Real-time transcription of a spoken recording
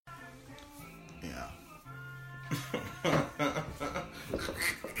Yeah.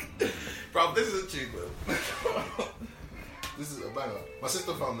 Bro, this is a tune, bro. This is a banger. My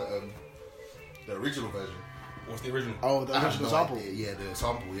sister found the original version. What's the original? Oh, the original sample. Yeah, the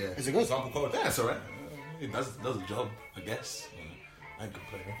sample. Yeah. Is it good? Sample code. Yeah, it's alright. It does a job, I guess. I ain't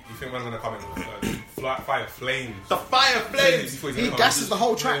complaining. You think man's gonna come in with fire flames? The fire flames. He gasses the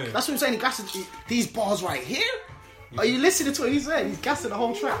whole track. That's what I'm saying. He gasses these bars right here. Are you listening to what he's saying? He's gassing the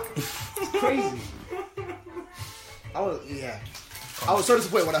whole track. It's crazy. I was so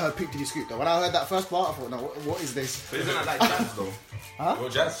disappointed when I heard Peep Diddy Scoop though. When I heard that first part, I thought, no, what is this? But isn't that like jazz though? Huh? Well,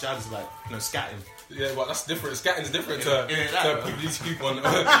 jazz. Jazz is like, scatting. Yeah, but that's different. Scatting's different to Peep Diddy Scoop on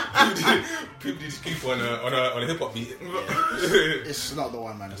Peep Diddy Scoop on a hip hop beat. Yeah. It's not the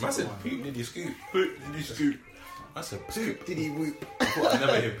one, man. It's I not the said one. Peep Diddy Scoop. Peep Diddy Scoop. That's a poop. Diddy whoop. I thought I'd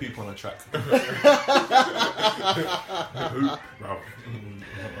never hear poop on a track. Bro,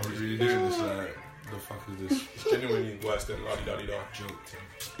 I'm really doing this. The fuck is this? It's genuinely worse than La Di Da Di Da. Joke.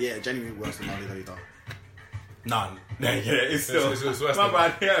 Yeah, genuinely worse than Lolly Lolly Dog. None. Yeah, it's still. It's worse My than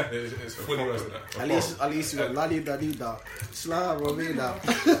bad. Yeah. It's fully worse than that. At least you got Lolly Lolly Dog. Sla Romina.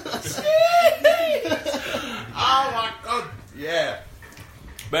 Oh my god. Yeah.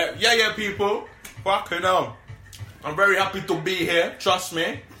 But yeah, people. Fucking hell. I'm very happy to be here. Trust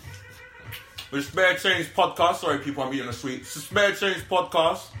me. With Spare Change Podcast. Sorry, people, I'm eating a sweet. It's a Spare Change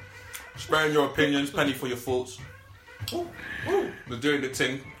Podcast. Sparing your opinions, penny for your thoughts. We're doing the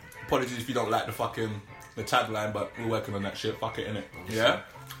thing. Apologies if you don't like the tagline, but we're working on that shit. Fuck it, innit? Yeah?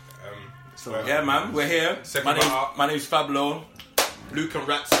 Yeah, man, we're here. My name's Fablo. Luke and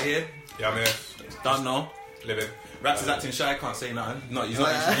Rats are here. Yeah, I'm here. It's done now. Living. Rats is acting shy, can't say nothing. No, he's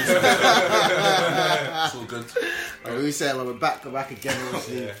not introducing It's all good. We said we're back again,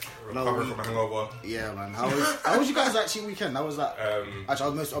 obviously. Yeah, recovering from a hangover. Yeah, man. How was you guys actually weekend? That was that. Actually, I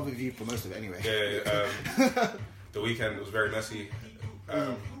was most with you for most of it anyway. Yeah, the weekend was very messy.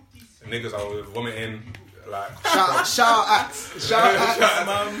 Niggas, I was vomiting. Like shout acts,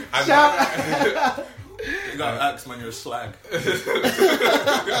 man. You got axe, man. You're a slag. I'm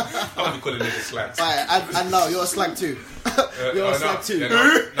be calling niggas slags. Right, and now you're a slag too. You're a slag too. Yeah,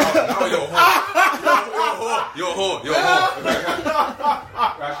 now you're a whore. You're a whore.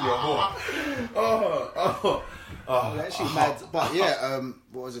 Actually, you're a whore. Oh, actually mad. But yeah,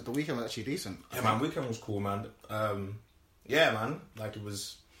 what was it? The weekend was actually decent. Yeah, man. Weekend was cool, man. Yeah, man. Like it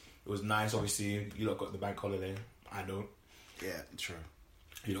was nice. Obviously, you lot got the bank holiday. I don't. Yeah, true.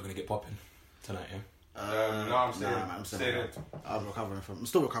 You're not gonna get popping tonight, yeah? No, I'm staying. I'm staying. I'm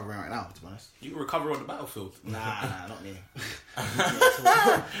still recovering right now, to be honest. You can recover on the battlefield. Nah, not me.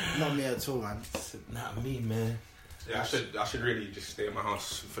 Not me at all, man. Not me, man. Yeah, I should really just stay in my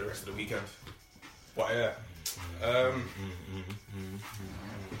house for the rest of the weekend. But yeah.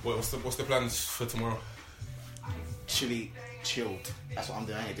 What's the plans for tomorrow? Chilled. That's what I'm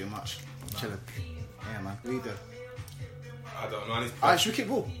doing. I ain't doing much. Chilling. Yeah, man. What are you doing? I don't know. Alright, should we kick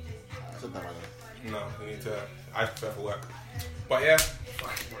ball? I said that right there. No, we need to. I prepare for work. But yeah.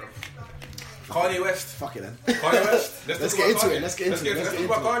 Kanye West. Fuck it then. Kanye West. Let's get into it. Let's get into it. Let's talk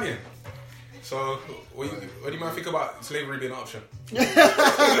about Kanye. So, what do you man think about slavery being an option?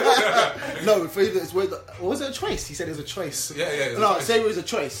 No, for either was it a choice? He said it was a choice. Yeah. No, slavery was a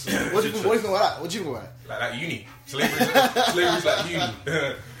choice. What do you think about that? What do you think about it? Like uni. Slavery's like uni.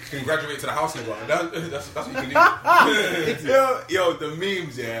 You can graduate to the house level. That's what you can do. Yo, the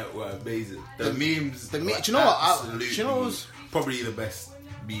memes, yeah, were amazing. The memes. Do you know what? Do you know what was probably the best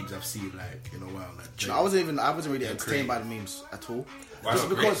memes I've seen like in a while. Like, I wasn't really entertained by the memes at all. Why It's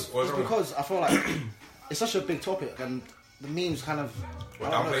not? because I feel like it's such a big topic and the memes kind of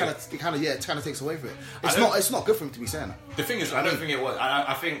it kind of takes away from it. It's not good for him to be saying that. The thing is, I don't think it was.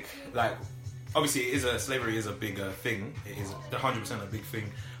 I think like obviously slavery is a big thing. It is 100% a big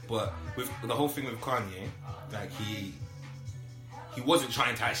thing. But with the whole thing with Kanye, like he wasn't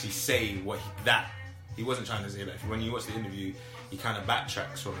trying to actually say he wasn't trying to say that. When you watch the interview, he kind of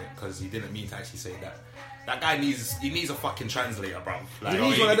backtracks from it because he didn't mean to actually say that. That guy needs a fucking translator, bro. Like, he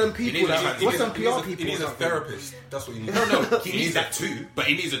needs one of them people. What's them PR people? He needs a therapist. That's what he needs. No, he needs that too, but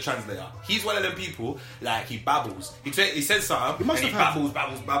he needs a translator. He's one of them people, like, he babbles. He says something, and he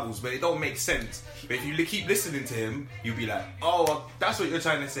babbles, but it don't make sense. But if you keep listening to him, you'll be like, oh, that's what you're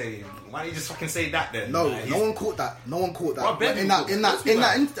trying to say. Why don't you just fucking say that then? No, like, no one caught that. Well, in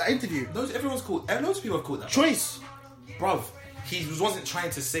that interview. Everyone's caught. Loads of people have caught that. Choice. Bruv. He wasn't trying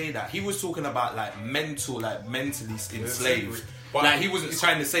to say that. He was talking about mentally enslaved. Like he wasn't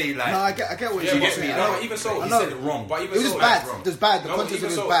trying to say like. No, I get what you get me. No, even so, he said it wrong. But even it was so, bad. Wrong. It was bad. The content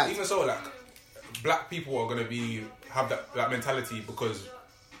was bad. Even so, like black people are gonna have that mentality because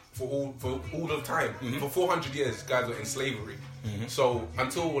for all of time. For 400 years, guys were in slavery. So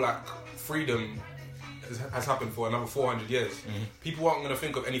until like freedom has happened for another 400 years, people aren't going to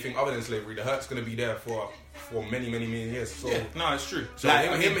think of anything other than slavery. The hurt's going to be there for many years. So no, it's true. So like,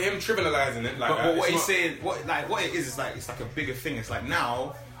 him trivializing it, like, but what he's saying, what it is like, it's like a bigger thing. It's like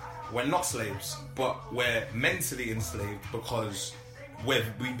now we're not slaves, but we're mentally enslaved because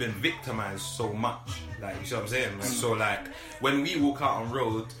we've been victimized so much. Like, you see what I'm saying? Like, so like when we walk out on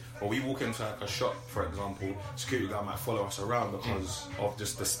road, or we walk into like a shop, for example, security guard might follow us around because of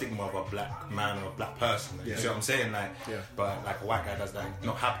just the stigma of a black man or a black person. Like, you see what I'm saying? Like, but like a white guy does that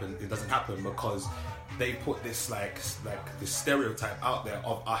not happen. It doesn't happen because they put this like this stereotype out there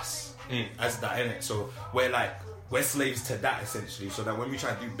of us as that, innit? So we're slaves to that essentially. So that when we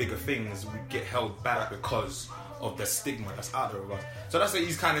try to do bigger things, we get held back because of the stigma that's out there of us. So that's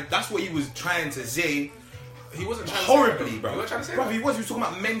what that's what he was trying to say. He wasn't trying horribly, to say bro. He wasn't trying to say bro, he was talking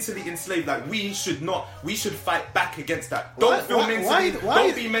about mentally enslaved. Like we should fight back against that. Don't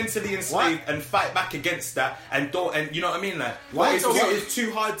be mentally enslaved and fight back against that. And you know what I mean? Like why it's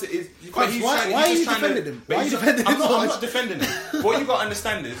too hard to. Why are you defending him? Why are you defending him? I'm not defending him. What you got to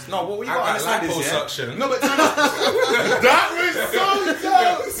understand is what you got to understand is no, but that was so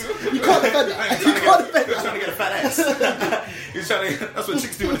dope. You can't defend it. You can't defend it. He's trying to get a fat ass. He's trying to. That's what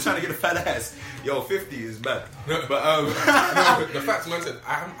chicks do when they're trying to get a fat ass. Yo, 50 is bad. But the fact man said,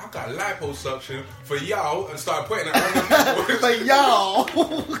 I got liposuction for y'all and started pointing at random people. For y'all.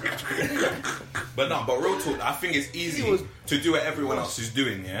 But real talk, I think it's easy to do what everyone else is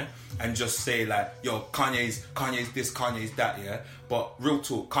doing, yeah? And just say like, yo, Kanye's this, Kanye's that, yeah? But real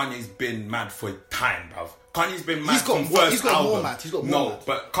talk, Kanye's been mad for time, bruv. Kanye's been mad from first album. More mad. He's got more mad.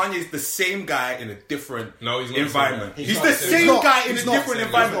 But Kanye's the same guy in a different he's not environment. The he's the same guy in a different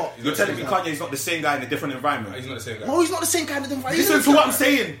environment. He's You're telling me Kanye's not the same guy in a different environment? He's not the same guy. No, he's not the same guy in a different environment. Listen to what I'm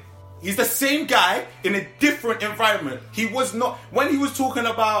saying. He's the same guy in a different environment. He was not... When he was talking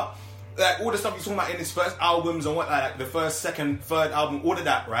about like all the stuff he's talking about in his first albums and what, like the first, second, third album, all of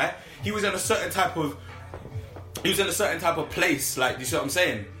that, right? He was in a certain type of place, like, you see what I'm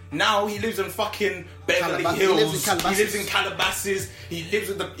saying? Now he lives in fucking Beverly Hills. He lives in Calabasas. He lives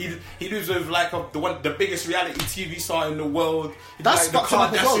with like the biggest reality TV star in the world. That's like the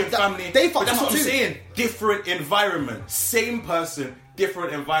Kardashian family. They fucked that's him what up I'm too. saying. Different environment, same person,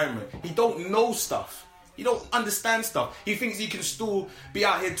 different environment. He don't know stuff. He don't understand stuff. He thinks he can still be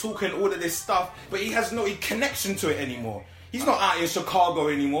out here talking all of this stuff, but he has no connection to it anymore. He's not out in Chicago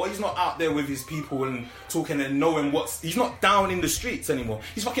anymore. He's not out there with his people and talking and knowing he's not down in the streets anymore.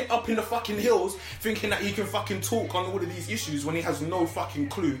 He's fucking up in the fucking hills thinking that he can fucking talk on all of these issues when he has no fucking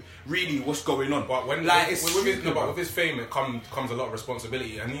clue really what's going on. But with his fame, it comes a lot of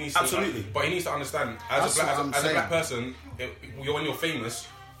responsibility, and he needs to, absolutely. But he needs to understand as a black person, when you're famous,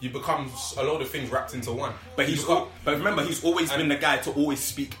 you become a load of things wrapped into one. But remember, he's always been the guy to always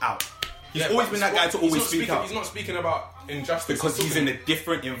speak out. He's always been that guy to always speak out. He's not speaking about injustice because he's in a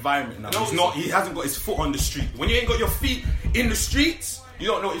different environment now. No, he hasn't got his foot on the street. When you ain't got your feet in the streets, you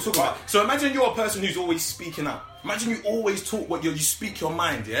don't know what you're talking about. So imagine you're a person who's always speaking out. Imagine you always talk you speak your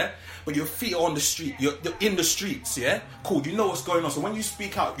mind, yeah? But your feet are on the street. You're in the streets, yeah? Cool, you know what's going on. So when you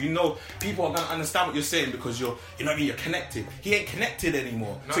speak out, you know people are going to understand what you're saying because you're connected. He ain't connected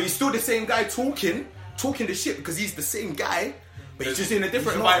anymore. No. So he's still the same guy talking the shit because he's the same guy. But he's just in a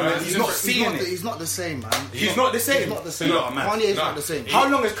different environment. He's not seeing it. He's not the same, man. He's not the same. He's not the same. Kanye is not the same. How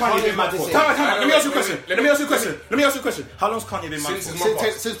long has Kanye been mad for? Time out. Let me ask you a question. How long has Kanye been mad for?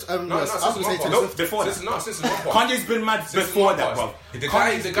 Since before that. Since his mom. Kanye's been mad before that, bro. The guy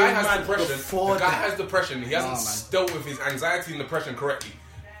has depression. The guy has depression. He hasn't dealt with his anxiety and depression correctly.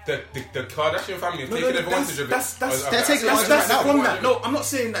 The Kardashian family have taken advantage of it. They're taking advantage from that. No, I'm not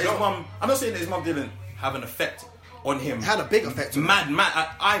saying that his mom. I'm not saying that his mom didn't have an effect on him. It had a big effect on him.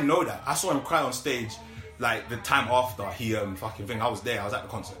 I know that. I saw him cry on stage like the time after he fucking thing. I was there. I was at the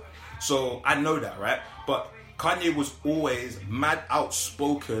concert. So I know that, right? But Kanye was always mad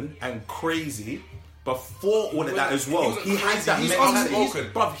outspoken and crazy before all of that as well. He had that mentality.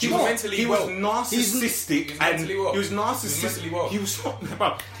 He was mentally well. He was narcissistic and he was narcissistic. He was not,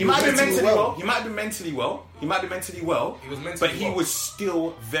 bro. He might have been mentally well. He might have been mentally well. But he was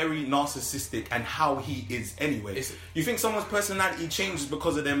still very narcissistic and how he is anyway. You think someone's personality changes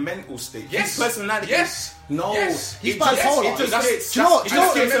because of their mental state? Yes. His personality. Yes. No. Yes. He's bipolar. Do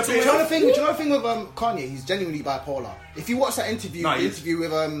you know the thing with Kanye? He's genuinely bipolar. If you watch that interview,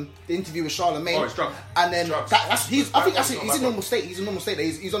 the interview with Charlemagne, and then he's in normal state. He's in normal state.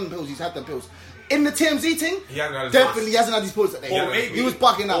 He's on the pills. He's had the pills. In the TMZ thing, he hasn't had his pills that day. Or maybe he was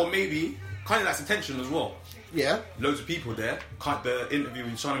bugging out. Or maybe Kanye likes attention as well. Yeah. Loads of people there. The interview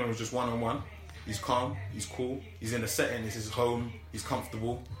with Chinaman was just one-on-one. He's calm, he's cool, he's in a setting, this is his home, he's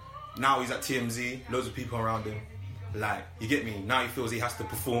comfortable. Now he's at TMZ, loads of people around him. Like, you get me? Now he feels he has to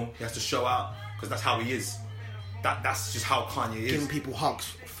perform, he has to show out, because that's how he is. That's just how Kanye is. Giving people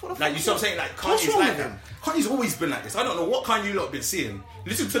hugs. Like, you see what I'm saying? Like, Kanye's like that. Kanye's always been like this. I don't know what Kanye you lot have been seeing.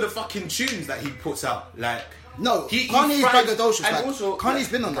 Listen to the fucking tunes that he puts out. Like, no, Kanye's braggadocious. And like, also, Kanye's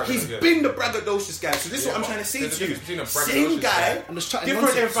been on that. He's been the braggadocious guy. So this is what I'm trying to say to you. Same guy,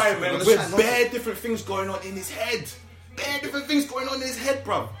 different environment, with bare different things going on in his head. Bare different things going on in his head,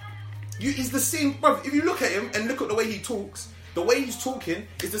 bruv. He's the same, bruv. If you look at him and look at the way he talks, the way he's talking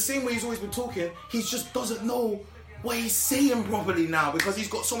is the same way he's always been talking. He just doesn't know what he's saying properly now because he's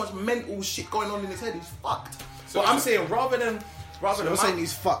got so much mental shit going on in his head. He's fucked. So I'm saying rather than saying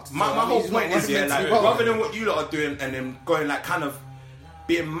he's fucked. My whole point is rather than what you lot are doing and then going like kind of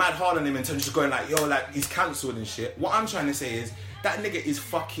being mad hard on him in terms of just going like yo like he's cancelled and shit. What I'm trying to say is that nigga is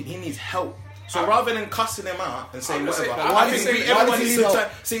fucking. He needs help. So rather than cussing him out and saying whatever, I think everyone needs to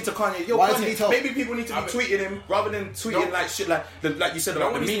say to Kanye, yo, Kanye, maybe people need to be tweeting him rather than tweeting like shit like you said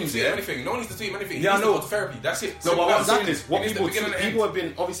about the memes. No one needs to tweet him anything. Yeah, I know. To therapy. That's it. No, but what I'm saying is, what people have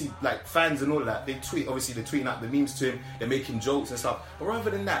been obviously like fans and all that. They tweet, obviously they're tweeting out the memes to him. They're making jokes and stuff. But rather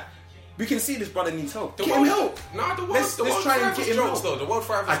than that, we can see this brother needs help. Get him help. Nah, let's try and get him help. Though. The world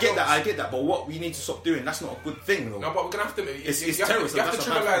thrives. I get that. But what we need to stop doing, that's not a good thing, though. No, but we're gonna have to. It's terrorist. You have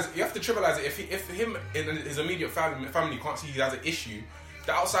to trivialize it. If him and his immediate family can't see he has an issue,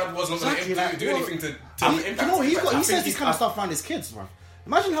 the outside was not going to do anything to impact. You know, he says this kind of stuff around his kids, bro.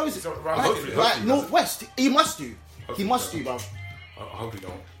 Imagine how is it like Northwest? He must do. He must do, bro. I hope he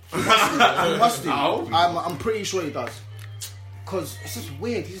don't. He must do. I'm pretty sure he does. Because it's just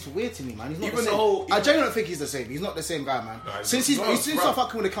weird. He's just weird to me, man. He's not even the same. I genuinely don't think he's the same. He's not the same guy, man. No, since he's started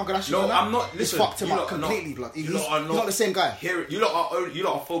fucking with the Kardashians, I'm not. Listen, he's fucked him up completely, blood. He's not the same guy. You lot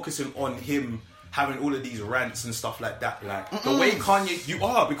are focusing on him having all of these rants and stuff like that. Like the way Kanye, you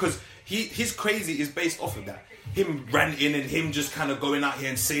are because his crazy is based off of that. Him ranting and him just kind of going out here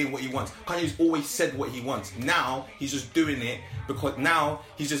and saying what he wants. Kanye's always said what he wants. Now he's just doing it because now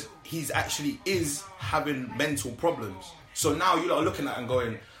he's actually having mental problems. So now you lot are looking at him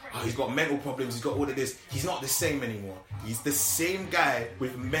going, oh, he's got mental problems, he's got all of this. He's not the same anymore. He's the same guy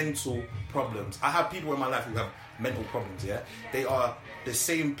with mental problems. I have people in my life who have mental problems, yeah? They are the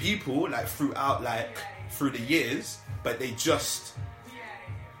same people, like, through the years, but they just...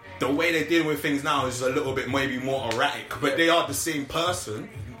 The way they're dealing with things now is a little bit maybe more erratic, but they are the same person.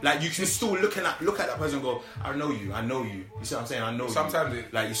 Like, you can still look at that person and go, I know you. You see what I'm saying? I know sometimes you.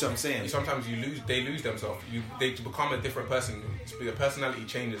 You see what I'm saying? Sometimes they lose themselves. They become a different person. Their personality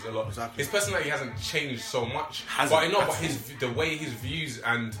changes a lot. Exactly. His personality hasn't changed so much. But the way his views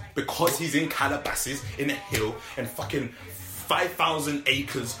and... Because he's in Calabasas, in a hill, and fucking 5,000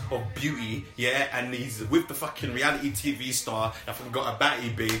 acres of beauty, yeah, and he's with the fucking reality TV star that fucking got a batty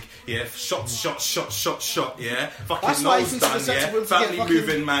big, yeah, shot, yeah, fucking nose done, yeah, family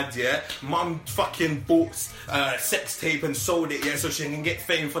moving mad, yeah, mum fucking bought sex tape and sold it, yeah, so she can get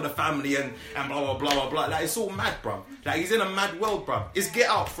fame for the family and blah blah blah blah blah. Like, it's all mad, bro. Like, he's in a mad world, bro. It's Get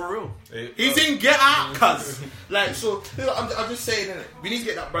Out for real. He's in Get Out, cuz. Like, so I'm just saying, we need to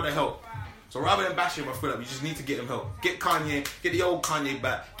get that brother help. So rather than bashing him, I feel like we just need to get him help. Get Kanye, get the old Kanye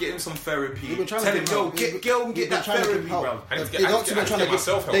back, get him some therapy. Tell him, yo, get that therapy, bro.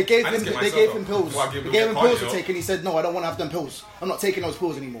 They gave him pills. They gave him pills to take, and he said, no, I don't want to have them pills. I'm not taking those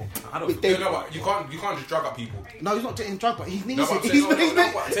pills anymore. You know what? You can't just drug up people. No, he's not taking drug, but he needs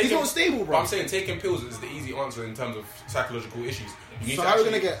it. He's not stable, bro. I'm saying taking pills is the easy answer in terms of psychological issues. So how are we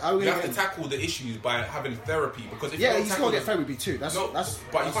gonna get? You have to tackle the issues by having therapy because if he's gotta get therapy too. But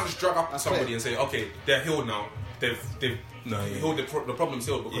you can't just drug up somebody and say, okay, they're healed now. They've healed the problem's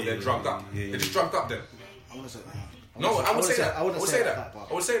healed because they're drugged up. They're just drugged up then. I would say that. I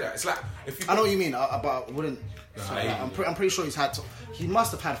would say that. It's like if you. I know what you mean, but I wouldn't. I'm pretty sure he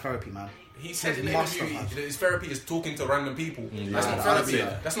must have had therapy, man. He said in the interview his therapy is talking to random people. That's not therapy.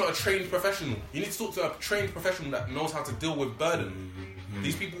 That's not a trained professional. You need to talk to a trained professional that knows how to deal with burden.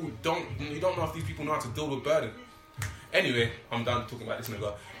 These people you don't know if these people know how to deal with burden. Anyway, I'm done talking about this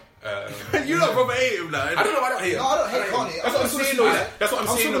nigga. You don't probably hate him now. I don't know. I don't hate him. No, I don't hate Kanye. That's what I'm saying. That's what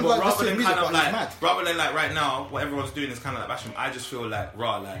I'm saying. But rather than like right now, what everyone's doing is kind of like bashing him. I just feel like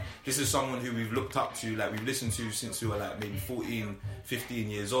this is someone who we've looked up to, like we've listened to since we were like maybe 14, 15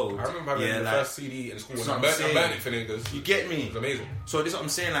 years old. I remember having the first CD in school and I burned it for niggas. You get me? It was amazing. So this is what I'm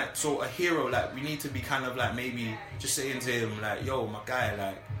saying. Like, so a hero, like we need to be kind of like maybe just saying to him like, yo, my guy,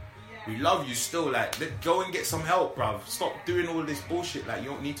 like. We love you still, like, go and get some help, bruv. Stop doing all this bullshit, like, you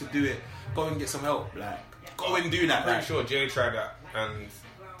don't need to do it. Go and get some help, like, go and do that. I'm pretty Like, sure Jay tried that, and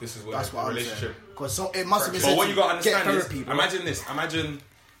this is where That's the what I'm relationship. Because so it must have been. but said what to you gotta get understand is, therapy, bro. imagine this. Imagine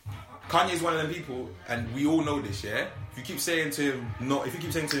Kanye's one of them people, and we all know this, yeah? If you keep saying to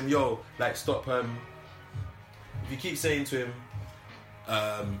him, yo, like, stop, if you keep saying to him,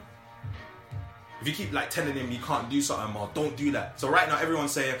 if you keep, like, telling him you can't do something or don't do that. So right now,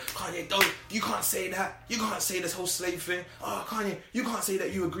 everyone's saying, Kanye, you can't say that. You can't say this whole slave thing. Oh, Kanye, you can't say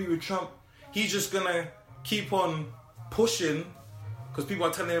that you agree with Trump. He's just gonna keep on pushing because people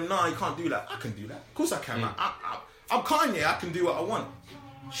are telling him, nah, you can't do that. I can do that. Of course I can. I'm Kanye. I can do what I want.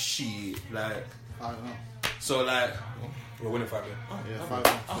 Shit, like, I don't know. so like, We're winning 5-0. Yeah,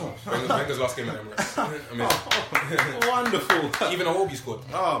 5-1. Bengals last game at Emirates. Amazing. wonderful. Even a Hobie scored.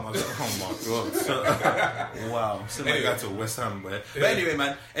 Oh my god! So, wow. So anyway, got to West Ham, boy. But anyway,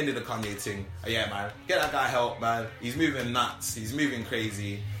 man, ended the Kanye thing. Yeah, man, get that guy help, man. He's moving nuts. He's moving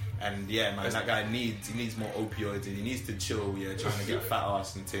crazy. And yeah, man, that guy needs more opioids and he needs to chill. Yeah, trying to get a fat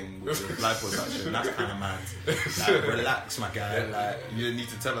ass and thing with the liposuction. That's kind of mad. Like, relax, my guy. Like, you don't need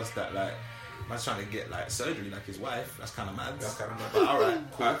to tell us that. Like, man's trying to get like surgery like his wife. That's kind of mad. But all right,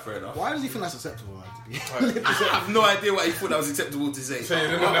 cool, fair enough. Why does he think that's acceptable, man? To be I have no idea what he thought that was acceptable to say.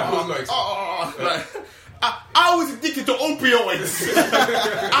 I was addicted to opioids.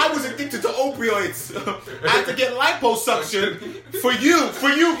 I was addicted to opioids. I had to get liposuction for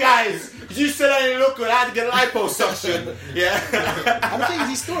you guys. You said I didn't look good. I had to get liposuction. Yeah. I'm saying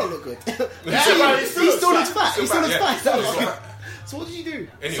he still don't look good. Yeah, he still looks fat. He still looks Yeah. fat. So what did you do?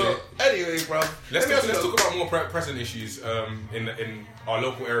 Anyway, bro. let's talk about more pressing issues in our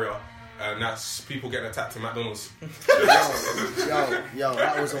local area. And that's people getting attacked in McDonald's. Yo,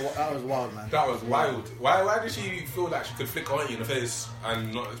 that was wild, man. That was wild. Why did she feel like she could flick Auntie in the face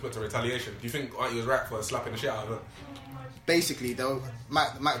and not expect a retaliation? Do you think Auntie was right for slapping the shit out of her? Basically, though,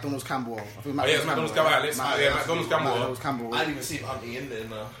 McDonald's Campbell. I think McDonald's Campbell. I didn't even see Auntie in there.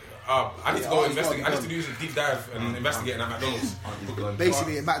 I need to go investigate. I need to do some deep dive and investigating at McDonald's.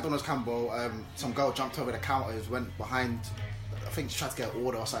 Basically, at McDonald's Campbell, some girl jumped over the counters, went behind. I think she tried to get an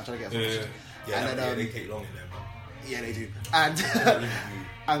order or something. Trying to get something. And then they take long in there, man. Yeah, they do.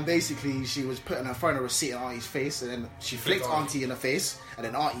 And basically, she was throwing a receipt in Auntie's face, and then she flicked Auntie in the face, and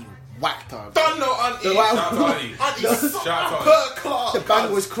then Auntie whacked her. Don't know Auntie. Shout out to Auntie. Shout out to Auntie. The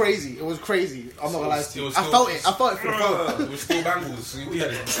bang was crazy. It was crazy. I'm not gonna lie to you. I felt it for the phone. It was still bangles. We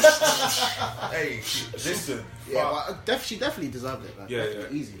had it. Hey, listen. Yeah, but she definitely deserved it. Man. Yeah.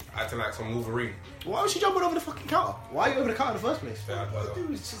 Easy. Acting like some Wolverine. Why was she jumping over the fucking counter? Why are you over the counter in the first place? Yeah, I don't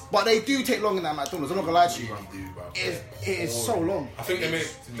know. But they do take long in that McDonald's. I'm not gonna lie to you, bro. Bro. It is so long. I think they made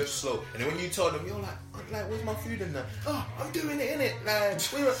They're slow. And then when you told them, you're like, where's my food in there? Oh, I'm doing it, innit? Like,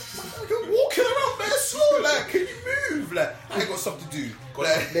 you're walking around there slow. Like, can you move? Like, I ain't got stuff to do.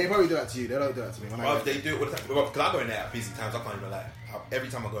 Like, They probably do that to you. They don't do that to me. they do it all the time. Because I go in there at busy times. I can't even lie. Every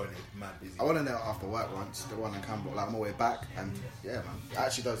time I go in there, mad busy. I went in there after work once, the one in Campbell, like on my way back, and yeah, man, it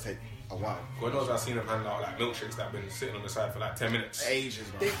actually does take a while. God knows I've seen them hand out like milkshakes that have been sitting on the side for like 10 minutes.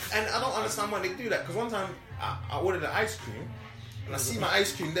 Ages, man. And I don't understand why they do that. Because one time I ordered an ice cream. And I see my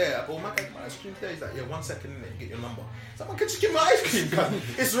ice cream there. I go, my ice cream there. He's like, yeah, 1 second in it, get your number. So I'm like, just give me my ice cream, gun.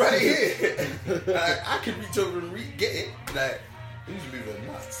 It's right here. Like, I can reach over and get it. Like, he's moving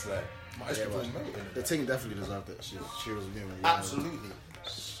nuts. Like, my ice cream was melting. The team definitely deserved it. She was doing it. Absolutely.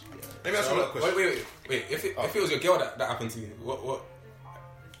 Let me ask you a question. Wait. If it was your girl that happened to you, what?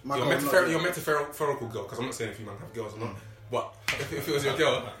 Your metaphorical girl, because I'm not saying if you man have girls or not. But if it was your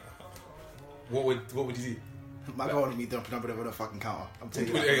girl, what would you do? My girl wanted me jumping over the fucking counter. I'm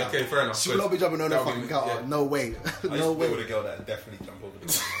telling you. Okay, fair enough. She will not be jumping over the fucking counter. Yeah. No way. No way. With a girl that definitely jumped over the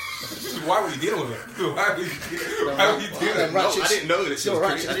Why would you deal with it? Why would you deal with it? I didn't know that she was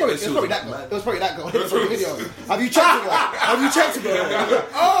crazy. It was probably that girl. It was probably that girl. It was probably the video. Have you checked it? Have you checked it?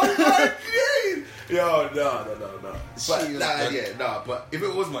 Oh my god! Yo, no. But but if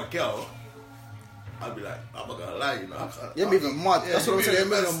it was my girl, I'd be like, I'm not gonna lie, you know. You're moving mad. That's what I'm saying.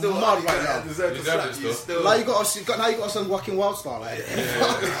 You're moving mad right now. You still. Now you got some fucking wild star, like.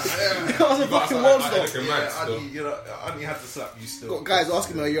 You got some fucking wild star. I only had to slap you still. Got guys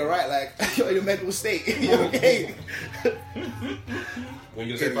asking me, "You're right, like you're in a mental state. You're okay." When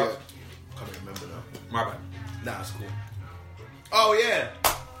you say back, I can't remember now. My bad. Nah, it's cool. Oh yeah.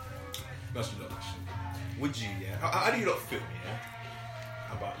 That's your question. Would you? Yeah. How do you not feel?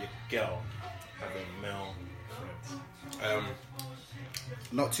 Yeah. About your girl having male friends?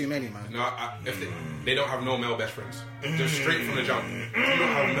 Not too many, man. No, if they don't have no male best friends, just straight from the jump. You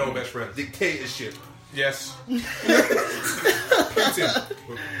don't have no best friends. Dictatorship. Yes.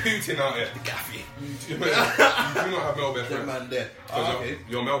 Putin out here. The gaffy. You do not have male best friends. Man there. Because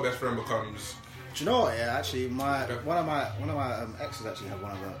your male best friend becomes Do you know what? Yeah, actually, one of my exes actually had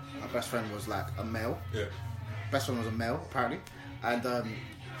one of my best friend was like a male. Yeah. Best friend was a male apparently, and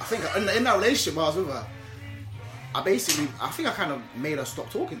I think in that relationship while I was with her, I think I kind of made her stop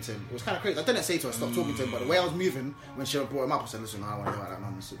talking to him. It was kind of crazy. I didn't say to her stop talking to him, but the way I was moving when she brought him up, I said, "Listen, I don't want to hear about that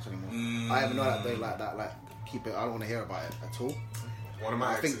nonsense anymore. I even know that they like that. Like, keep it. I don't want to hear about it at all." One of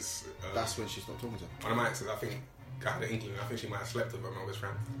my exes. That's when she stopped talking to him. One of my exes, I think, I had an inkling. I think she might have slept with my best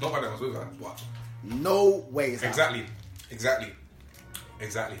friend. Not when I was with her. What? No way. Is that. Exactly.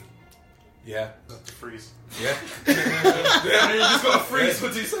 Yeah. That's the freeze. Yeah. You just got to freeze for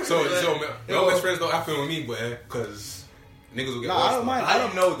 2 seconds. So my best friends don't happen with me, but because niggas will get worse. I don't mind. I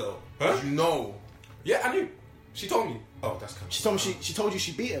don't know though. Huh? You know. Yeah, I knew. She told me. Oh, that's kind of. She told me she told you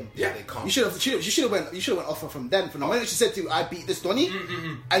she beat him. Yeah, they can't. You should have went off her from then. From the moment she said to you, "I beat this Donny,"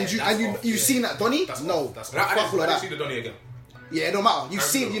 and you've seen that Donny. No, That's I fuck all of didn't that. see the Donny again. Yeah, it don't matter.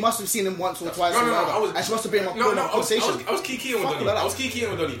 You must have seen him once or twice. No, and she must have been in a conversation. I was kikiing with Donny. I was kikiing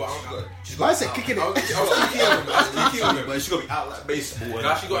with Donny, but I said kicking I was it. kikiing with him. But she's got to be out like baseball.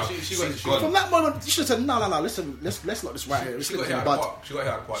 Nah, she got From that moment, you should have said, "No, listen, let's lock this right here. Let's She got look hit in the out of the bud." park. She got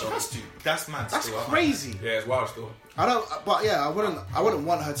hit out of the park. She has to. That's mad. That's still, crazy. Yeah, it's wild still. I wouldn't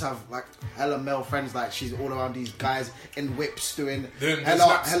want her to have like hella male friends. Like she's all around these guys in whips doing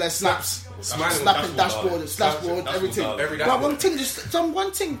hella snaps, snapping dashboard, everything. Every But dashboard. one thing, just some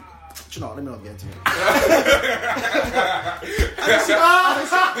one thing. Do you know what? Let me not get into it.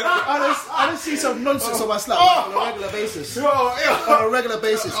 I just see some nonsense on my slap on a regular basis. On a regular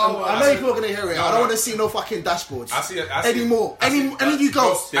basis. I know people are gonna hear it. I don't want to see no fucking dashboards. I see it anymore. Any of you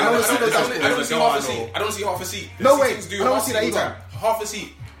girls, I don't want to see those dashboards. I don't see half a seat. I don't see half a seat. No way. Things I do don't half see that seat all either. the time. Half a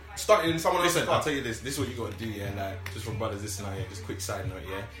seat. Starting in someone else's Listen, car. I'll tell you this. This is what you got to do, yeah. Like, just for brothers listening out here, just quick side note,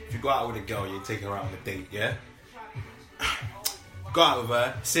 yeah. If you go out with a girl, you take her out on a date, yeah. Go out with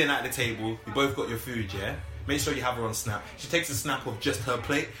her, sitting at the table. You both got your food, yeah. Make sure you have her on snap. She takes a snap of just her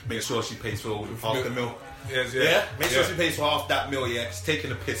plate. Make sure she pays for half the meal. Yes, Yeah. Make sure she pays for half that meal. Yeah. She's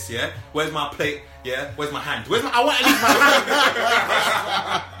taking a piss. Yeah. Where's my plate? Yeah. Where's my hand? I want to use my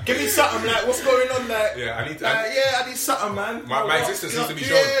hand. Give me something. Like, what's going on? Like, Yeah, I need to. I need something, man. My existence needs to be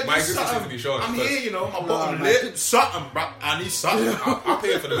shown. My existence needs to be shown. I'm because here, you know. My bottom lip. Something, bro. I need something. I'll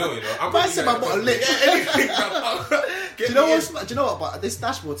pay for the bill, you know. I'm I said my bottom lip. Anything, bro. Do you know what? But this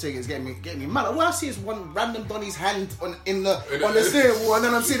dashboard thing is getting me mad. All I see is one random Donny's hand on the steering wheel, and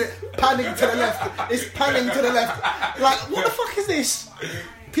then I'm seeing it panning to the left. It's panning to the left. Like, what the fuck is this?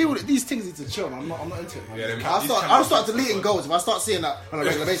 People, these things need to chill. Man. I'm not into it. Man. Yeah, I'll start deleting goals. If I start seeing that on a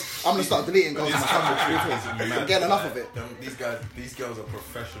regular basis, I'm gonna start deleting goals. I'm getting enough of it. These girls are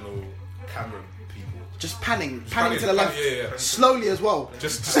professional camera people. Just panning to the left, yeah. slowly as well.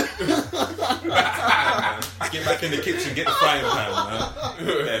 Just Get back in the kitchen, get the frying pan, man.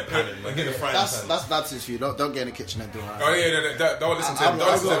 Yeah, panning, man. Get the frying pan. That's it for you. Don't get in the kitchen and do that. Oh yeah, don't listen to him.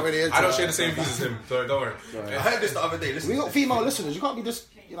 Don't listen to him. I don't share the same views views as him, so don't worry. I heard this the other day. Listen We to got this. female listeners. You can't be just.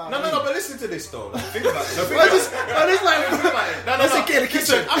 You know No, but listen to this though. Like, think about it. No, think Well, about just, it. well, it's like, Think about it. No, let's get in the kitchen.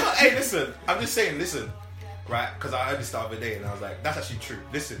 Listen, I'm not. Hey, listen. I'm just saying. Listen, right? Because I heard this the other day, and I was like, that's actually true.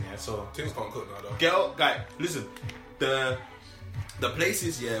 Listen, yeah. So, Things can't cook now, though. girl, guy, listen. The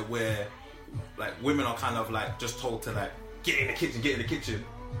places, yeah, where like women are kind of like just told to like get in the kitchen.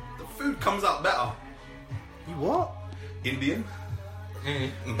 The food comes out better. You what? Indian. Do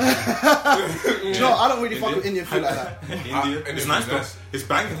you know, I don't really fuck with Indian food like that. Indian. It's nice, though. It's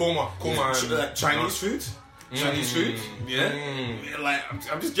banging. Korma Like Chinese food. Chinese food, yeah. Like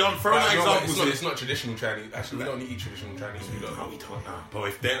I'm just throwing out examples. It's not traditional Chinese. Actually, we don't eat traditional Chinese food. No, we don't know. But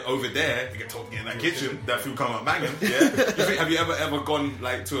if they're over there, they get told to get in that kitchen. That food come out banging. Yeah. Have you ever gone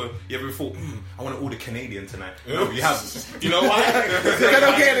like you ever thought, I want to order Canadian tonight? No, you haven't. You know why? They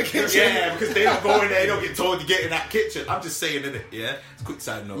don't get in the kitchen. Yeah, because they don't go in there. They don't get told to get in that kitchen. I'm just saying, innit? Yeah. It's a quick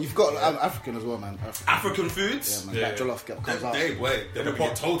side note. You've got African as well, man. African foods. Yeah, man. That jollof comes out. They don't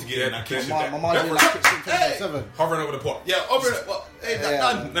get told to get in that kitchen. My mom's in that kitchen 24/7. Hovering over the pot. Yeah, over it. What? Ain't that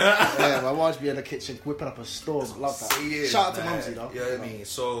done? Yeah, my mom's be in the kitchen whipping up a storm. Love that. Shout out to Mumsy though. You know what I mean?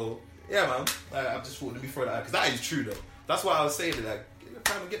 So, yeah, man. I just thought, let me throw that out. Because that is true, though. That's why I was saying that.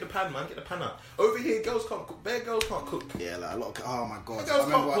 Get the pan, man. Get the pan out. Over here, girls can't cook. Bare girls can't cook. Yeah, like a lot of. Oh my god. Girls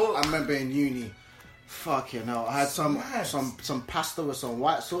can't cook. I remember in uni. Fucking hell. I had some pasta with some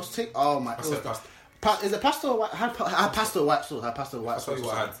white sauce tick. Oh my god. Is it pasta or white? I had pasta or white sauce. I'll tell you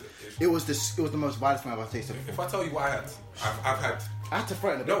what I had. It was the most violent thing I've ever tasted. If I tell you what I had, I've had. I had to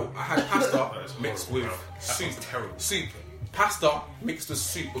threaten it. No, I had pasta mixed with soup. Terrible. Soup. pasta mixed with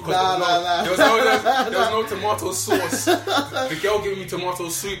soup because Nah. there was no tomato sauce. The girl gave me tomato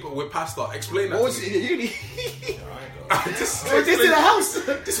soup with pasta. Explain that. What was to it me. in uni? This Was this in the house?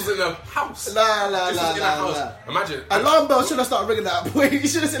 This was in the house. Nah. This was in the house. Imagine. Alarm bell should have started ringing at that point. You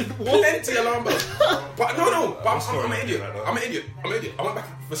should have said, what? Plenty alarm bells. But no. But I'm an idiot. I'm an idiot. I went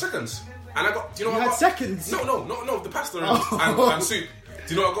back for seconds. And I got, do you know You what I had got? seconds? No, the pasta and soup.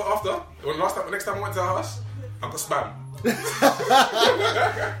 Do you know what I got after? Next time I went to the house, I got spam.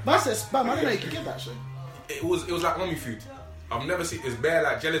 Man said spam. I didn't know you could get that shit. It was like mummy food. I've never seen, it's bare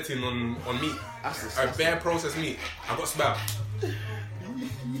like gelatin on meat. That's A disgusting. bare processed meat. I got spam.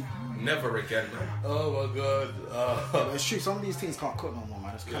 Never again, man. Oh my god. But it's true, some of these things can't cook no more,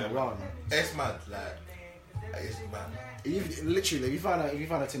 man. It's kind of wild, man. It's mad. Like, it's mad. If you find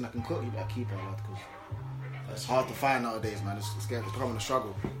a thing that can cook, you better keep it, lad, because it's hard to find nowadays, man. It's becoming a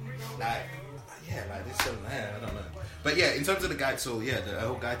struggle. Like, yeah, like this. I don't know. But yeah, in terms of the guy, so yeah, the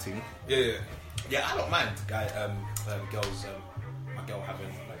whole guy thing. Yeah. Yeah, I don't mind girls, my girl having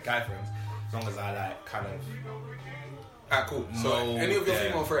like guy friends, as long as I like kind of. Alright, cool. So, No, any of your yeah.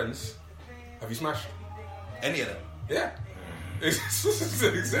 female friends, have you smashed? Any of them. Yeah.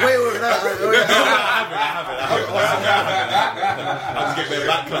 Exactly. Wait, I was getting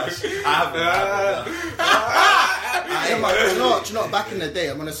a backlash. I haven't. do you know, back in the day,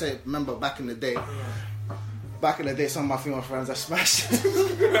 I'm going to say, remember back in the day, some of my female friends are smashed. And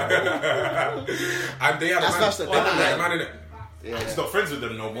they had a That's man. not the- They had a man in it. Yeah. I'm just not friends with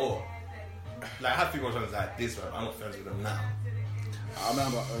them no more. Like I have people friends like this, right? I'm not friends with them now. I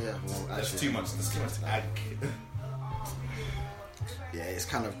remember, well, That's actually, too much. That's too much to add. yeah, it's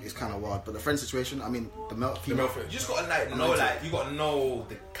kind of wild. But the friend situation, I mean, the The female male friend. You just gotta like know, like you gotta know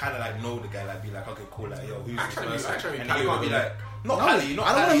the kind of like know the guy, like be like, okay, cool, like yo, who's this Actually, person? actually, And pally you gotta be with them. like, not No, pally, not I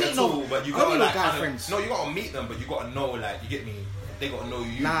don't wanna pally meet at no- all, but you I don't gotta need no like, guy kind of- friends. no, you gotta meet them, but you gotta know, like, you get me. They gotta know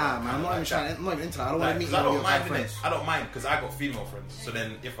you. Nah, man, I'm not even trying. I'm not even into that. I don't want to meet 'cause I all don't your guy mind, friends. I don't mind because I got female friends. So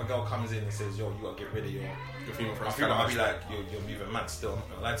then, if a girl comes in and says, "Yo, you gotta get rid of your female friends. I'll be like, you're moving mad. Still, I'm not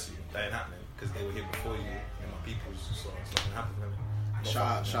gonna lie to you. That ain't happening because they were here before you and my people's. So it's not gonna happen. Man.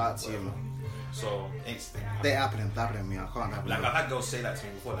 Shout out to you, man. So instinct. They happening to me. I can't have Like them. I've had girls say that to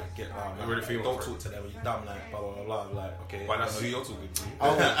me before, like get man, Really female don't friend. talk to them. You dumb, like blah blah blah. blah. Like okay, Why I that's know who you're talking to.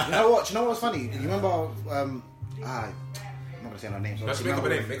 Oh, you know what? What's funny? You remember? I'm not gonna say no names. Let's You make up a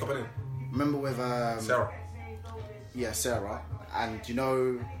remember name. Make up a name. Remember with Sarah. yeah, Sarah, and you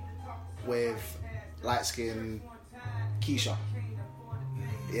know, with light skin Keisha.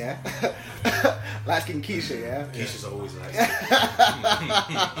 Yeah, light skin Keisha. Yeah, Keisha's always like,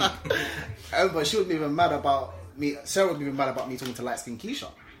 but she wasn't even mad about me. Sarah wasn't even mad about me talking to light skin Keisha.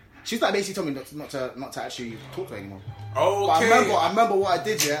 She started basically telling me not to actually talk to her anymore. Okay. But I remember what I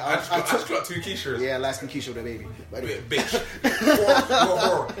did. Yeah, I just got two Keishas. yeah, light skin Keisha with a baby. But anyway. Bitch.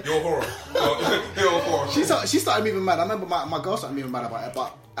 You're a whore. She started moving mad. I remember my girl started moving mad about it,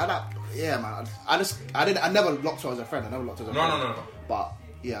 but yeah, man. I never locked her as a friend. I never locked her as a friend. No. But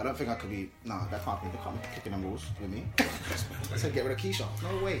yeah, I don't think I could be. No, that can't be. They can't be kicking them rules with me. I said get rid of Keisha.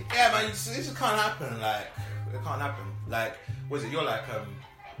 No way. yeah, man, this can't happen. Like it can't happen. Like was it? You're like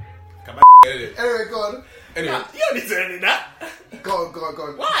Anyway, Anyway, go on. you don't need to edit that. Go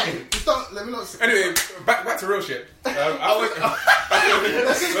on. Why? Just don't. Let me not. Anyway, back to real shit.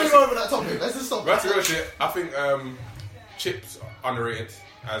 Let's just move over that topic. Let's just stop. Back to real shit. I think Chip's underrated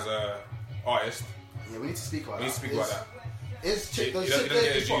as a artist. Yeah, we need to speak about We that. need to speak about that. Is He Chip? doesn't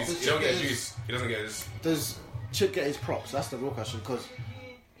get his juice. He don't get his juice. He doesn't get his. Does Chip get his props? That's the real question, because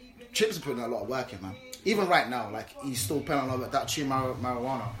Chip's putting a lot of work in, man. Even right now, like he's still playing on that tune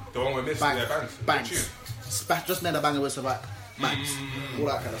marijuana. The one with Miss. Bang, Yeah, bangs. bangs. Good tune. Just then the banger with back, bangs, all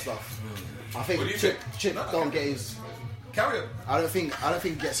that kind of stuff. I think What do you Chip think? don't get his. Carry on. I don't think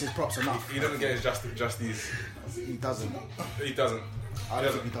he gets his props enough. He doesn't get his justice. He doesn't. He doesn't. I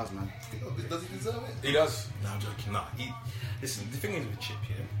don't think he does, man. Does he deserve it? He does. No, I'm joking. No, listen, the thing is with Chip,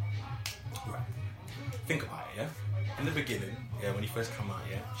 yeah. Right. Think about it, yeah. In the beginning, yeah, when he first come out,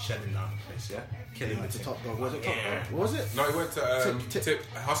 yeah, shelling down the place, yeah, killing the It's a thing. top dog. Was it top Yeah. dog? What was it? No, he went to Tip. Tip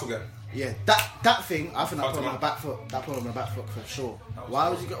Hustle Gang. Yeah, that thing. I think that Fucked put him him on the up. back foot. That put him on the back foot for sure. was Why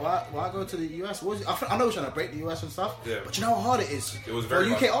was he go? Why go to the US? What was it? I know he's trying to break the US and stuff. Yeah. But you know how hard it is. It was for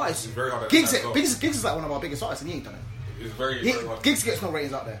very a UK hard. artist. It was very hard at Gigs, the time as well. Gigs is like one of our biggest artists, and he ain't done it. It was very hard. Gigs gets no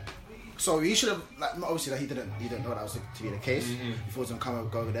ratings out there, so he should have like obviously that he didn't know that was to be the case. He thought he was gonna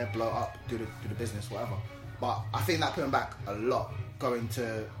go over there, blow it up, do the business, whatever. But I think that put him back a lot going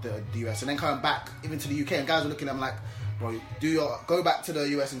to the US and then coming back even to the UK, and guys were looking at him like, bro, go back to the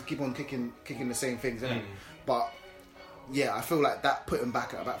US and keep on kicking the same things, innit? But yeah, I feel like that put him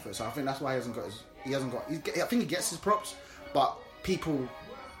back at a back foot. So I think that's why he hasn't got. I think he gets his props, but people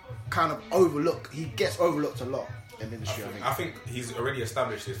kind of overlook. He gets overlooked a lot in the industry. I think he's already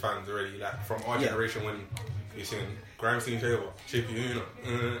established his fans already. Like from our generation, when you're singing Grime Scene Shaver, Chippy, you know,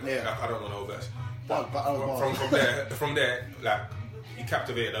 like, I don't know the whole verse. But from there, like he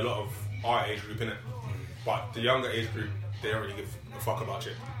captivated a lot of our age group, innit? But the younger age group, they don't really give a fuck about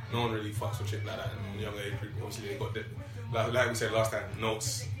Chip. No one really fucks with Chip like that. And the younger age group, obviously, they got like we said last time,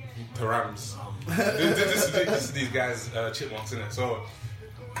 notes to Rams. this is these guys, chipmunks, innit? So,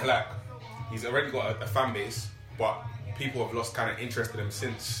 like, he's already got a fan base, but people have lost kind of interest in him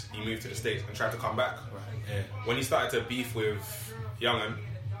since he moved to the States and tried to come back. Right. Yeah. When he started to beef with Young'un,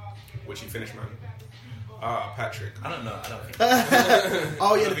 which he finished, man. Patrick. I don't know. I don't think.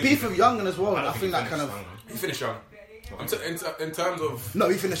 Oh yeah, the beef of Young'un as well. I think that kind of. He finished Young. In terms of no,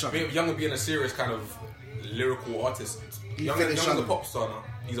 he finished Young. Young'un being a serious kind of lyrical artist. Young'un's a pop star now.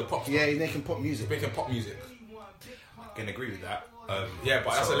 He's a pop star. Yeah, he's making pop music. He's making pop music. I can agree with that. Yeah,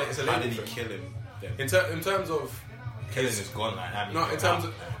 but so it's a how label did he thing. kill him? Then? In terms of Killing is gone. Like, no, in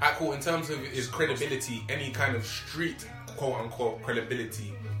terms of his credibility, any kind of street quote unquote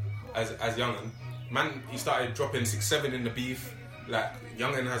credibility as Young'un, man, he started dropping 6-7 in the beef. Like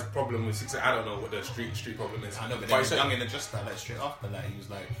Young'un has problem with 6. I don't know what the street problem is. I know, but then Young'un addressed that like straight after. Like he was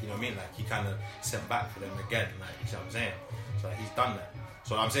like, you know what I mean? Like he kind of sent back for them again. Like you know what I'm saying? So like, he's done that.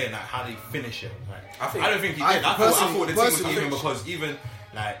 So I'm saying like, how did he finish it? Like, I don't think he did. I thought the team was even because even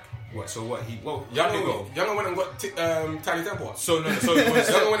like. Young'un went and got Tiny Temple. So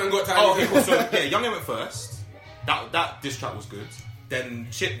Young'un went and got Tiny Temple. Cool. So yeah, Young'un went first. That diss track was good. Then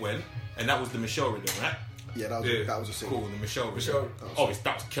Chip went, and that was the Michelle rhythm, right? Yeah, that was a sick. Cool, the Michelle rhythm. That was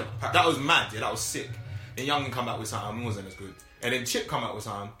killer. That was mad. Yeah, that was sick. Then Young'un come back with something wasn't as good, and then Chip come out with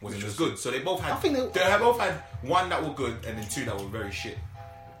something wasn't as good. So they both had. They both had one that were good, and then two that were very shit.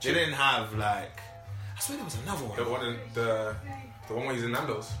 They didn't have like. I swear there was another one. The one where he's in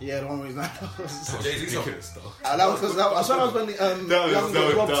Nando's. Yeah, the one where he's in Nando's. Jay-Z ridiculous though. That was because I saw that was when Young'un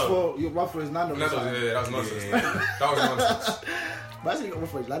got robbed for his Nando's. Yeah, that was nonsense. That was nonsense. Imagine he got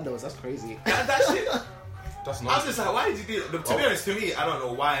robbed for his Nando's. That's crazy. That shit. That's I was just like, why did you do that? To be honest, to me, I don't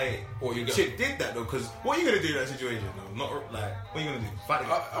know why Chip did that though. Because what are you gonna do in that situation though? Not like what are you gonna do? Fight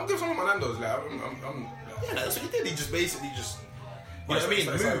again? I'm giving some of my Nando's. Like, yeah, that's what he did. He just basically just. You know what I mean?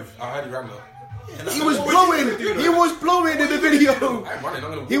 Move. I heard he ran though. Yeah, he was blowing in the video.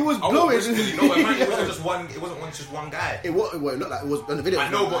 He was blowing. No, it wasn't just one. It wasn't just one guy. It looked like it was on the video. I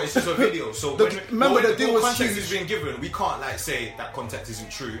know, but it's just a video. So remember the deal was context is being given. We can't like say that context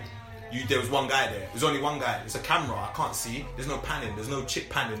isn't true. There was one guy there. There's only one guy. It's a camera. I can't see. There's no panning. There's no chick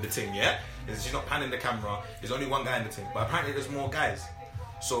panning the thing. Yeah, she's not panning the camera. There's only one guy in the thing. But apparently there's more guys.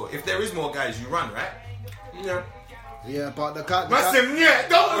 So if there is more guys, you run, right? Yeah. Yeah, but the guy. No,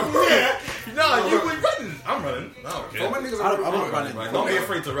 you were running. I'm running. No, I'm not running. Right? Don't be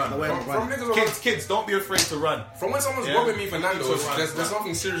afraid to run. Kids, don't be afraid to run. From when someone's robbing me for Nando's, there's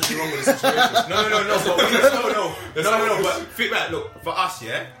something seriously wrong with the situation. No. But feedback. Look, for us,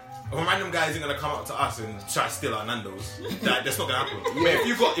 yeah. If a random guy isn't gonna come up to us and try to steal our Nando's, that's not gonna happen. Yeah.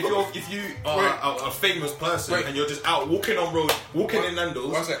 But if you are a famous person and you're just out walking on road, walking in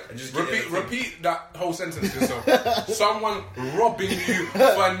Nando's, one sec. Just repeat that whole sentence to yourself. Someone robbing you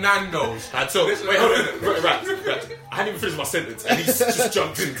for Nando's. Wait, hold on. Right. I hadn't even finished my sentence, and he's just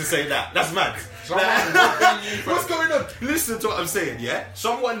jumped in to say that. That's mad. What's going on? Listen to what I'm saying, yeah?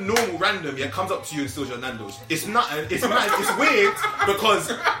 Someone normal, random, comes up to you and steals your Nando's. It's not. It's mad. It's weird because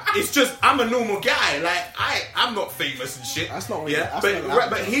it's just I'm a normal guy. Like I'm not famous and shit. That's not weird. Yeah,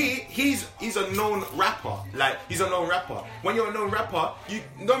 but he's a known rapper. Like he's a known rapper. When you're a known rapper,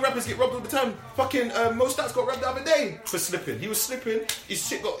 known rappers get robbed all the time. Fucking Mo Stats got robbed the other day for slipping. He was slipping. His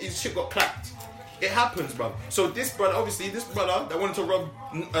shit got clapped. It happens, bro. So this brother that wanted to rob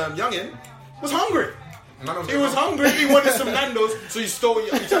Young'un was hungry. He was hungry. He wanted some Nando's, so he stole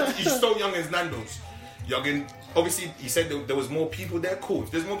Young'un's Nando's. Young'un, obviously, he said there was more people there. Cool. If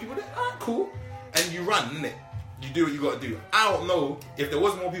there's more people there, alright, cool. And you run, innit? You do what you gotta do. I don't know if there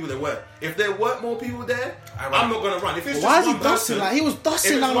was more people there weren't. If there weren't more people there, I'm not gonna run. If it's just one person, like he was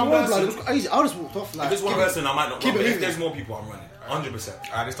dusting down the road, like it was crazy. I just walked off. Like, if it's one person, I might not run. But if there's more people, I'm running.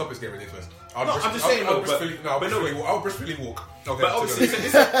 100%. This topic's getting ridiculous. I'm just saying. I'll briskly walk. Okay, but obviously,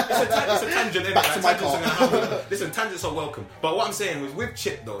 it's a tangent. Back to my car. Listen, tangents are welcome. But what I'm saying was with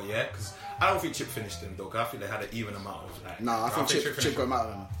Chip though, yeah, because I don't think Chip finished him though. Because I think they had an even amount of like. I think Chip got him out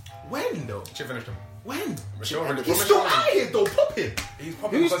of him. When though? Chip finished him. When? He's still out here though, popping. He's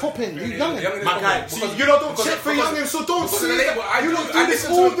popping. Who's popping? Young'un. My guy. You don't check for Young'un, so don't see that. You don't do this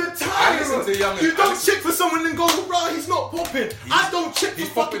all the time. You don't check for someone and go, bro, he's not popping. I don't check for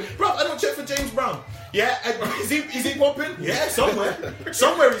fucking, bro. I don't check for James Brown. Yeah, is he popping? Yeah, somewhere.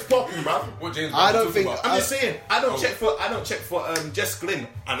 Somewhere he's popping, bruv. What James? I don't talking think- about? I'm just saying, I don't check for Jess Glynn.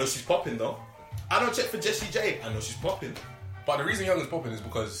 I know she's popping though. I don't check for Jessie J. I know she's popping. But the reason Young is popping is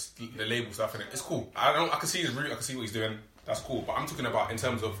because the label stuff in it. It's cool. I can see his route. I can see what he's doing. That's cool. But I'm talking about in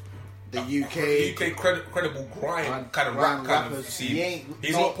terms of The UK credible grind kind of grind rap kind of rappers. scene.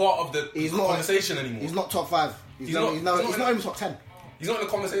 He's not part of the conversation anymore. He's not top 5. He's not even top 10. He's not in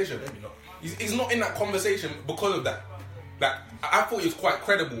the conversation. Maybe not. He's not in that conversation because of that. Like I thought he was quite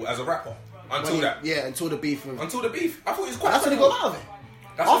credible as a rapper until that. Yeah, until the beef. Until the beef, I thought he was quite. That's when he credible. got out of it.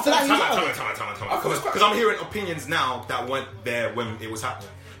 That's After what- that, he's out of it. Because I'm hearing opinions now that weren't there when it was happening.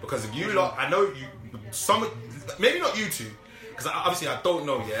 Because if you lot, I know you, some, maybe not you two, because obviously I don't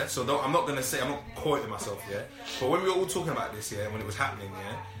know, yeah. So I'm not gonna say, I'm not quoting myself, yeah. But when we were all talking about this, yeah, when it was happening,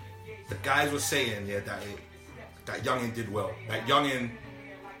 yeah, the guys were saying, yeah, that Youngin did well.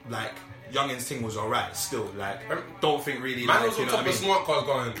 Like Youngin's thing was alright still. Like, don't think really. Man like, was you on know top what of I mean? smart cars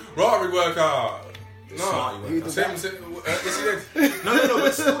going, Rari workout. Smarty No, workout. yes he did. No,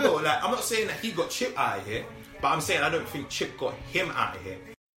 but still though, like, I'm not saying that he got Chip out of here, but I'm saying I don't think Chip got him out of here.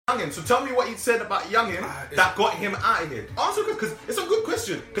 Youngin, so tell me what he said about Youngin that got him out of here. Answer because it's a good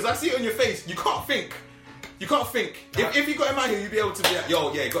question. Because I see it on your face. You can't think. If you got him out here, you'd be able to be like,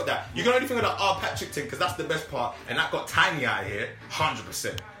 yo, yeah, got that. You can only think of that Patrick thing because that's the best part, and that got Tiny out of here,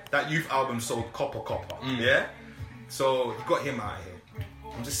 100%. That Youth album sold copper, yeah. So you got him out of here.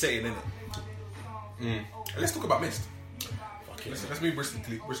 I'm just saying, innit? Let's talk about Mist. Let's move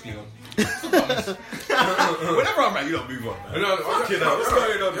briskly on. Whenever I'm right, you don't move on, man. No, Fuck it up. What's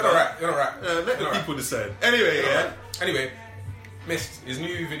going on? You're alright. You're alright. Let the people decide. Anyway, yeah. Anyway, Mist, his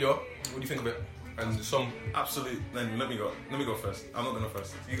new video. What do you think of it? And the song. Absolutely. Then let me go first. I'm not gonna go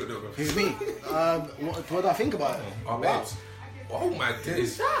first. You got to do it first. Who's me? What do I think about it? Oh, babes. Oh my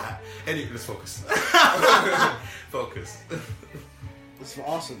days. Anyway, let's focus. Focus. This is for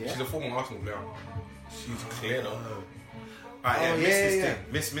Arsenal, yeah? She's a former Arsenal player. She's clear though. Alright, yeah, Oh, miss yeah, this yeah.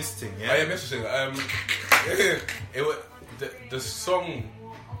 thing. Miss thing, Oh yeah. yeah, Mist thing. It was the song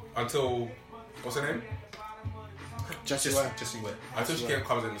until what's her name? Jessie Ware. Until she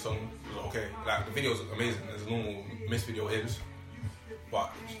comes in, the song was okay. Like the video's amazing. There's a normal Mist video is,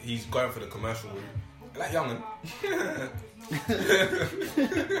 but he's going for the commercial route. Like Youngin.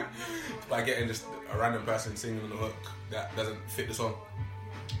 By getting just a random person singing on the hook that doesn't fit the song.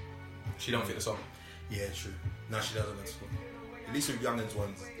 She don't fit the song. Yeah, true. No, she doesn't. That's cool. At least with Youngin's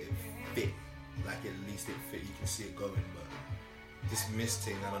ones, it fit. Like at least it fit. You can see it going. But this Mist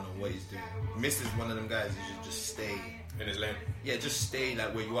thing, I don't know what he's doing. Mist is one of them guys who should just stay In his lane. Yeah, just stay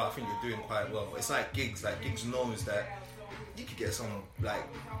like where you are. I think you're doing quite well. It's like Gigs. Like Gigs knows that you could get some like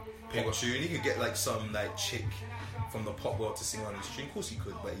pop tune. You could get like some like chick from the pop world to sing on his tune. Of course he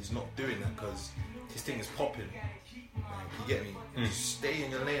could, but he's not doing that because his thing is popping. Like, you get me? Just stay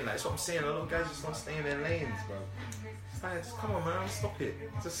in your lane. Like that's what I'm saying. A lot of guys just not stay in their lanes, bro. It's like, just come on, man, stop it.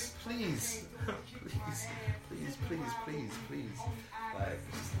 Just please, please. Like,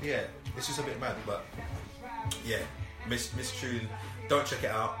 yeah, it's just a bit mad, but yeah. Miss Tune, don't check it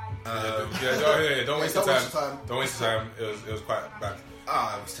out. Don't waste the time. Don't waste the time. It was quite bad.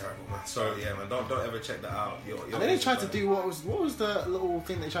 It was terrible, man. Sorry, yeah, man. Don't ever check that out. You're And then they tried to do what was the little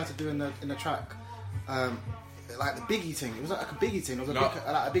thing they tried to do in the track, like the Biggie thing. It was like a Biggie thing. It was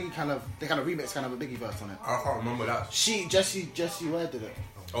a Biggie kind of they kind of remix kind of a Biggie verse on it. I can't remember that. Jessie Ware did it.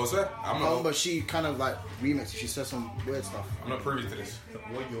 Oh, is that? I remember she kind of like remixed it. She said some weird stuff. I'm not privy to this.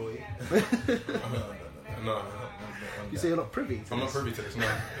 No. You say you're not privy to I'm not privy to this, no.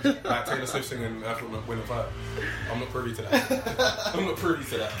 Like Taylor Swift singing Afro Winning Fire. I'm not privy to that. I'm not privy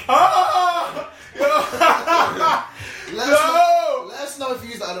to that. Let us know if you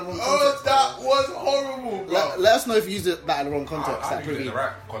used that in the wrong context. That was horrible, bro. Let us know if you used that in the wrong context. I that use it in privy. the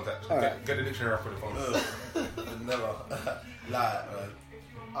right context. Alright. Get the dictionary up on the phone. Vanilla.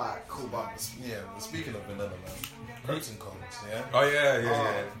 Alright, cool, but yeah, speaking of vanilla, man. Crips and Cones, yeah? Oh,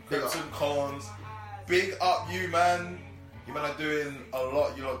 yeah. Crips and Cones. Big up you, man. You man are doing a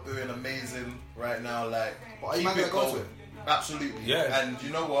lot. You're doing amazing right now. Like, Are you keep man it gonna go to going. it? Absolutely. Yeah. And you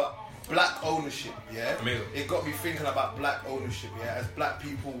know what? Black ownership, yeah? Amazing. It got me thinking about black ownership, yeah? As black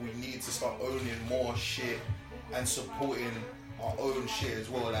people, we need to start owning more shit and supporting our own shit as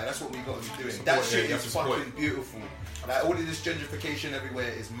well. Like, that's what we got to be doing. That shit is fucking beautiful. Like, all of this gentrification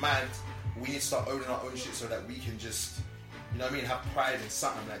everywhere is mad. We need to start owning our own shit so that we can just, you know what I mean, have pride in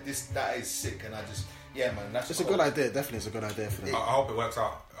something like this. That is sick, and I just, yeah, man, that's It's a good idea. Definitely, it's a good idea for them. I hope it works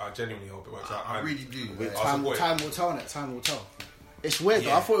out. I genuinely hope it works out. I really do. With Like, time will tell, innit? Time will tell. It's weird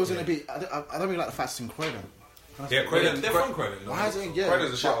though. I thought it was gonna be. I don't really like the fact it's in Croydon. Yeah, Croydon. They're from Croydon. Why is it? Yeah.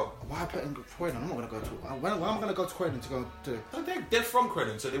 Croydon's a shout out. Why put in Croydon? I'm not gonna go to. When am I gonna go to Croydon to go to? No, they're from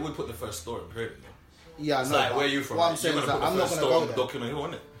Croydon, so they would put the first store in Croydon. Yeah, I It's know. like, but where are you from? What I'm saying is that I'm not gonna go there. Docking Hill,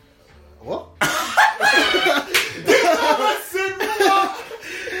 isn't it? What?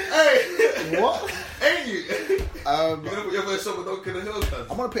 Hey, What? ain't you? Um, You're gonna put your first summer dog in the hill, cuz.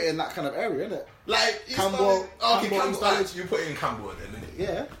 I want to put it in that kind of area, innit? Like, Campbell- Okay, Campbell Campbell. College. You put it in Campbell then, innit?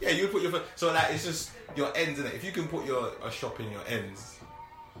 Yeah. Yeah, you would put your first. So like, it's just your ends in it. If you can put a shop in your ends,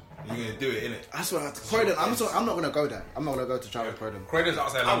 you're gonna do it, innit? That's what Croydon. I'm not gonna go there. I'm not gonna go to travel Croydon. Croydon's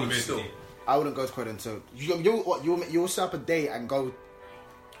outside I London, would basically. still. I wouldn't go to Croydon. So you'll set up a day and go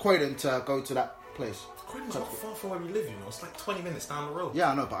Croydon to go to that place. Croydon's not far from where we live, you know. It's like 20 minutes down the road.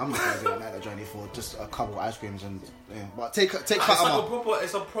 Yeah, I know, but I'm not gonna do that journey for just a couple of ice creams and yeah. But take It's like Fatima.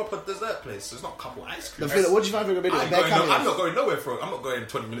 it's a proper dessert place. It's not a couple ice The creams. video, what do you find for the video? I'm not going nowhere for. I'm not going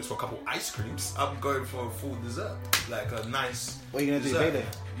 20 minutes for a couple ice creams. I'm going for a full dessert, like a nice. What are you gonna do? dessert.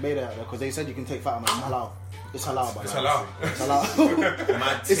 Bay there, because they said you can take Fatima. It's halal. It's halal, by It's the way. halal. It's halal.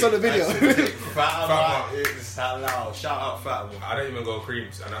 Man, It's on the video. Fatima is halal. Shout out Fatima. I don't even go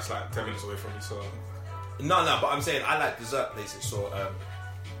creams, and that's like 10 minutes away from me, so... No, but I'm saying I like dessert places. So,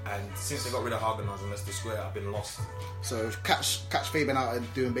 and since they got rid of Hagenaz and Leicester Square, I've been lost. So catch Fabian out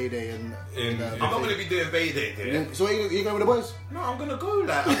and doing Bay Day and. In- I'm not going to be doing Bay Day there. So you going with the boys? No, I'm going to go.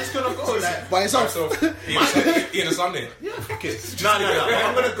 Like, I'm just going to go. Like, By yourself? So, eating a Sunday. yeah, fuck it. No.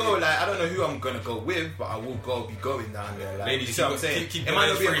 I'm going to go. Like, I don't know who I'm going to go with, but I will be going down there. Like, Ladies, you see what I'm keep- saying? keep it might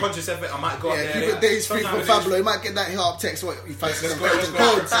not be a free. conscious effort. I might go up Yeah, there. keep your days free from Sometimes Fablo. You might get that hit up text. What you fancy? Let's Some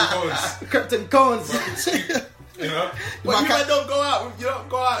go, let's Krypton cones. You know? But you might might don't go out. You don't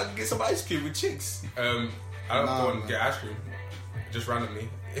go out and get some ice cream with chicks. I don't No, go and man. get ice cream, just randomly.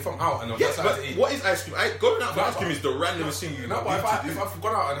 If I'm out and I'm Yeah, not something but to eat. what is ice cream? Going out for No, ice cream is the randomest thing you No, know. but if I've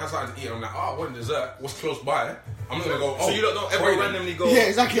gone out and had something to eat, I'm like, oh, I want dessert. What's close by? I'm not gonna go. So you don't ever Croydon. randomly go. Yeah,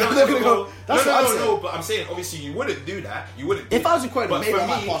 exactly. You I'm don't not ever gonna go. That's what I'm saying. No. But I'm saying, obviously, you wouldn't do that. You wouldn't. Do If I was in Croydon, but maybe for I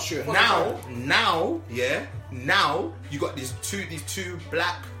might me, pass through it. Now you got these two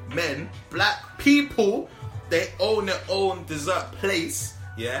black men, black people. They own their own dessert place.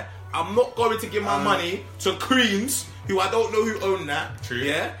 Yeah, I'm not going to give my money to Creams, who I don't know who own that. True.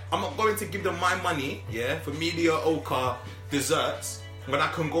 Yeah, I'm not going to give them my money. Yeah, for mediocre desserts. When I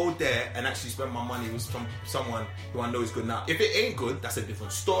can go there and actually spend my money with someone who I know is good. Now, if it ain't good, that's a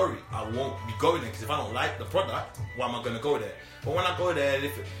different story. I won't be going there because if I don't like the product, why am I going to go there? But when I go there,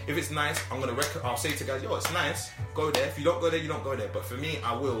 if it's nice, I'll say to guys, yo, it's nice, go there. If you don't go there, you don't go there. But for me,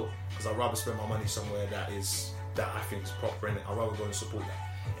 I will, because I'd rather spend my money somewhere that I think is proper in it. I'd rather go and support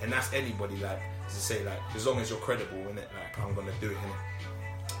that. And that's anybody, like, as I say, like, as long as you're credible in it, like, I'm going to do it in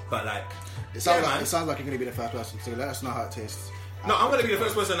it. But like, It sounds man. like you're going to be the first person. So let us know how it tastes. No, I'm going to be the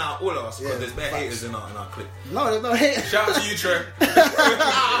first person out of all of us because Yeah, there's bare facts. haters in our clique. No, there's no hate. Shout out to you, Trey.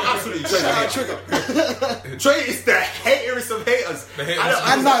 Absolutely, Trey is the haterest of haters. The haterest.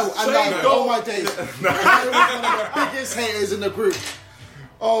 I know. Trey Oh my days. I was one of the biggest haters in the group.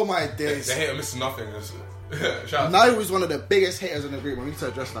 Oh my days. The hater missing nothing. Shout out. Now was one of the biggest haters in the group. We need to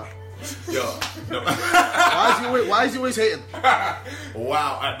address that. Yo, no. Why is he always hating?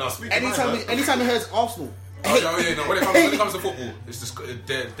 Wow. No, speaking Anytime he hears Arsenal. Oh, yeah, no. When it comes to football, it's just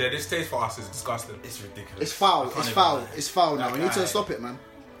their distaste for us is disgusting. it's ridiculous. It's foul. I can't It's even foul. lie. It's foul now. That We need to guy, stop it, man.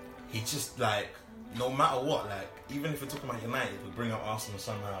 He just like, no matter what, like, even if we're talking about United, we bring up Arsenal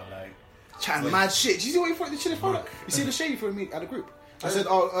somehow, like. Chatting mad shit. Did you see what he thought the shit in front? You see the shade for me at the group? I said,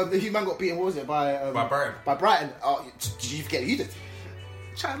 the human got beaten. What was it by Brighton. By Brighton. Oh, did you forget who you did?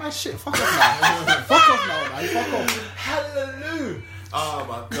 Chatting mad shit. Fuck off now. Fuck off now, man. Fuck off. Hallelujah. Oh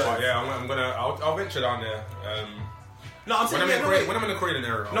my But god. yeah, I'll venture down there. No, I'm saying, When I'm in the Croydon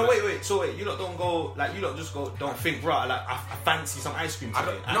area. No, wait. So wait, you lot don't go, like, you lot just go, don't think, right, like, I fancy some ice cream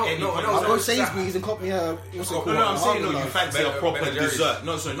today. No, I'll go Sainsbury's and copy her. What's it called? No, I'm saying, no, you Harvey fancy a Ben proper and Jerry's. dessert.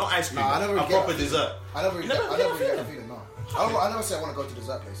 No, sorry, not ice cream. Nah, I never a get proper that dessert. I never You get never that get feeling, no. I never say I want to go to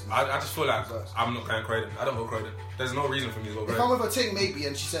dessert places. I just feel like I'm not going Croydon. I don't go Croydon. There's no reason for me to go If I'm Croydon. with a ting maybe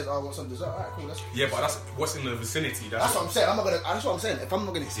and she says, "Oh, I want some dessert," alright, cool. Yeah, but that's what's in the vicinity. That's what I'm saying. That's what I'm saying. If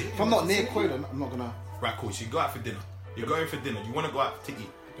I'm not near Croydon, I'm not gonna. Right, cool. So you go out for dinner. You're going for dinner. You want to go out to eat.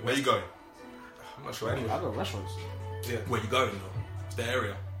 Where you going? I'm not sure anyway. I go to restaurants Yeah, Where you going though? It's the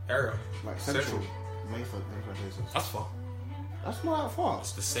area. area. like Central, Mayfair places. That's far. That's not that far.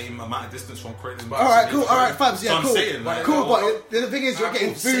 It's the same amount of distance from Croydon. All right, cool. All right, Fabs. Yeah, So I'm cool. saying, like, Cool, well, but the thing is, you're I'm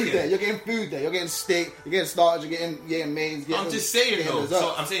getting saying. food there. You're getting food there. You're getting steak. You're getting starch. You're getting maize. I'm just saying getting though. dessert.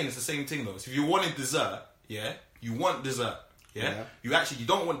 So I'm saying it's the same thing though. So if you wanted dessert, yeah, you want dessert, yeah. Yeah. You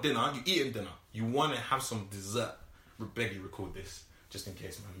don't want dinner. You eating dinner. You want to have some dessert. Beg you record this just in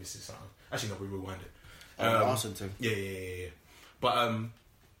case man misses something. Actually, no, we rewind it. Arson thing. Yeah. But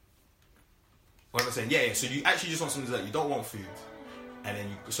what was I saying? Yeah. So you actually just want some dessert. You don't want food, and then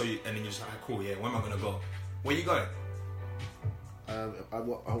you're just like, cool. Yeah. Where am I gonna go? Where you going? I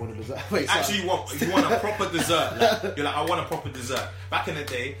want a dessert. Wait, Actually, you want a proper dessert. Like, you're like, I want a proper dessert. Back in the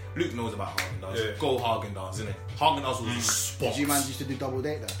day, Luke knows about Haagen-Dazs. Yeah. Go Haagen-Dazs, innit? Haagen-Dazs was spot. Did you man used to do double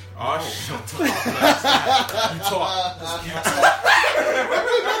date there? Oh, shut up. You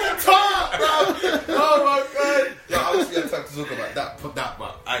talk, bro. Oh my god. Yeah, I was gonna time to talk about that,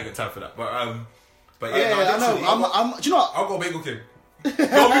 but I ain't got time for that. But yeah, I know. Do you know what? I'll go Bagel King. Don't be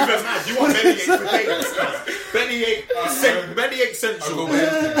first man. You want Benny 8 potatoes? Benny 8 Central.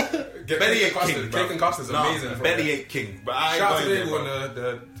 Benny 8 King. Cake and custard's amazing. Benny 8 King. But I shout out to Bagel and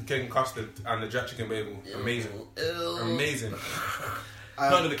the cake and custard and the jack chicken bagel. Amazing. Amazing.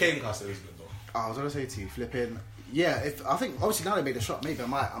 None of the cake and custard is good though. I was gonna say to you, flipping. Yeah, I think obviously now they made the shop. Maybe I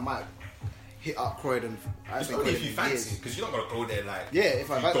might hit up Croydon. It's only if you fancy, because you're not gonna go there like. Yeah, if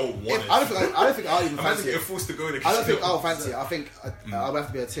I don't want it. I don't think I'll even fancy it. You're forced to go there. I don't think I'll fancy it. I think I'll have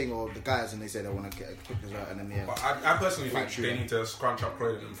to be a ting or the guys, and they say they want to get a quick dessert, and then yeah. But I personally think they need to scrunch up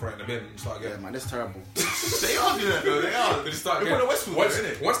Croydon and throw it in the bin and start again. Yeah, man, that's terrible. They are doing that though. They are. They start again.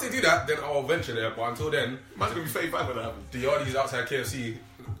 Once they do that, then I'll venture there. But until then, man's gonna be 35 when that happens. The yardies outside KFC.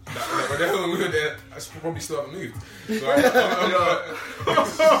 But they haven't moved there. I probably still haven't moved.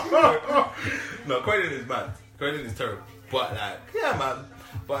 No, Croydon is mad. Croydon is terrible. But like, yeah, man.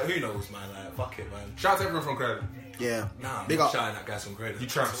 But who knows, man? Like, fuck it, man. Shout out to everyone from Croydon. Yeah. Nah, big up. Shouting at guys from Croydon. You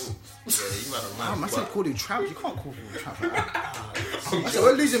tramps. Yeah, you man are mad. I said call you tramps. You can't call people tramps like that. I said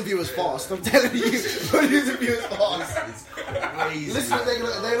we're losing viewers fast. I'm telling you, we're losing viewers fast. It's crazy. Listen, they're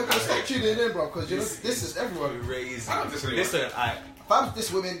not gonna stop tuning in, bro. Because you know this is everyone. Crazy. Listen, if I'm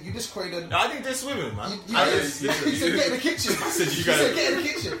this women, you this Croydon. No, I didn't diss women, man. You said get in the kitchen. I said you said get in the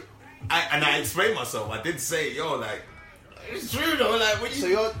kitchen. I explained myself. I did say, yo, like, it's true though. Like, when you.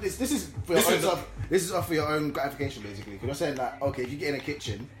 So this is for your own stuff. This is for your own gratification, basically. You're saying that okay, if you get in a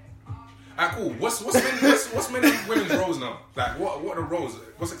kitchen. Alright, cool. What's men and women's roles now? Like, what are the roles?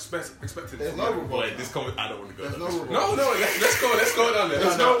 What's expected? There's no role. Boy, this comment, I don't want to go. There's down. no role. No, let's go down there.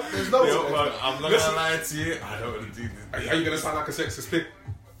 There's no Yo, man, I'm not gonna lie to you. I don't want to do this. Are you gonna sound like a sexist pig?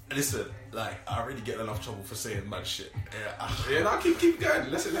 Listen, like, I already get enough trouble for saying mad shit. Yeah, no, keep going.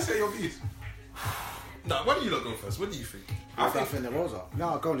 Let's hear your views. No, why don't you lot go first? What do you think? I think the roles are.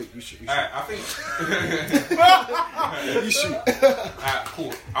 No, go on, you shoot. I think You shoot.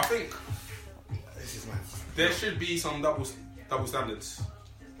 cool. I think This is mad. there should be some double standards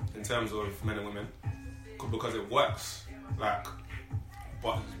in terms of men and women because it works. Like,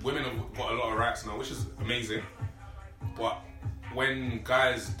 but women have got a lot of rights now, which is amazing. But when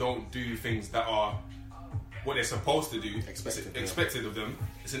guys don't do things that are what they're supposed to do, expected of them,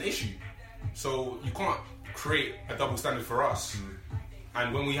 it's an issue. So you can't create a double standard for us,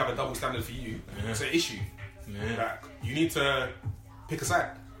 and when we have a double standard for you, it's an issue. Like, you need to pick a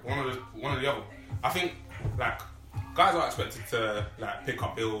side, one or the other. I think like guys are expected to like pick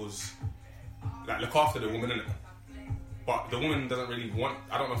up bills, like look after the woman, innit? But the woman doesn't really want.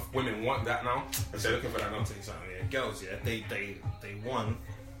 I don't know if women want that now. If they're looking for that now. Girls, yeah, they want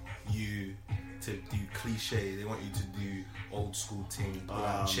you to do cliche. They want you to do old school thing,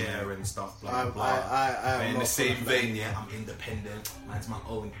 chair and stuff, blah blah. But in the same vein, yeah, I'm independent. Man's my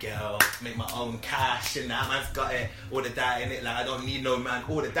own girl, make my own cash, and that man's got it. All of that in it. Like, I don't need no man.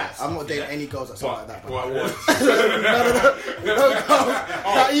 All of that. I'm not dating any girls that sound like that. What? No girls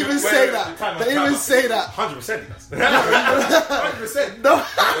that even say that. They even say that. 100% he does. 100%. No.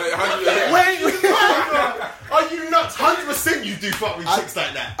 Wait. Are you nuts? 100% you do fuck with chicks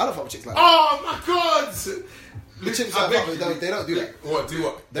like that. I don't fuck with chicks like that. Oh my god. The chicks I fuck with, they don't do that. What? Do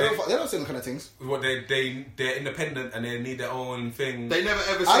what? They don't say them kind of things. What? They're independent and they need their own thing. They never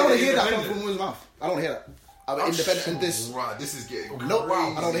ever say I don't want to they're hear that from a independent. woman's mouth. I don't want to hear that. I'm independent in this. Right, this is getting No, crazy.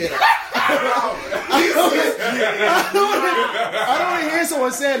 I don't want to hear that. I don't want to hear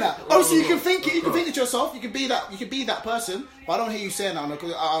someone saying that. Obviously, you can think it. You can think it yourself. You can be that. You can be that person. But I don't hear you saying that.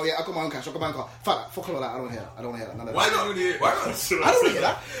 Oh yeah, I got my own cash. I got my own car. Fuck all that. I don't hear that. I don't want to hear that. None of that. Why not? Why not? I don't want to hear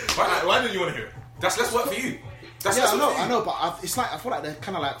that. Why don't you want to hear it? That's less work for you. I know, but it's like I feel like they're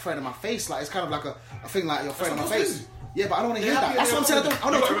kind of like throwing in my face. Like it's kind of like a thing like you're throwing in my face. Yeah, but I don't want to hear that. That's what I'm saying.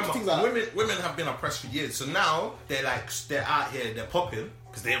 I don't talk to things like that. Women have been oppressed for years, so now they're out here, they're popping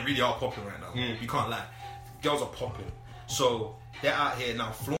because they really are popping right now. You can't lie, girls are popping, so they're out here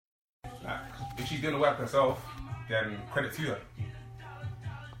now. Like, if she's doing the work herself, then credit to her.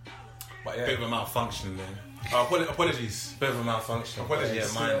 But yeah, Bit of a malfunction then. apologies. Bit of a malfunction. Apologies.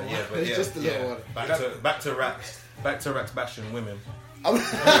 Yeah, minor. Yeah, but It's yeah, just a little one. Back to rats bashing women.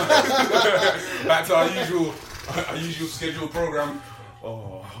 Back to our usual scheduled program.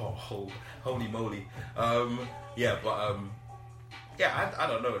 Oh, holy moly. Yeah, I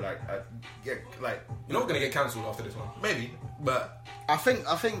don't know. Like, you're not gonna get cancelled after this one. maybe, but I think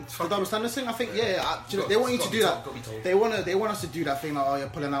the double standards thing. I think they want you to do that. They want us to do that thing like, oh, you're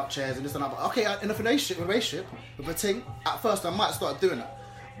pulling out chairs and this and that. But okay, in a relationship with a thing, at first I might start doing it.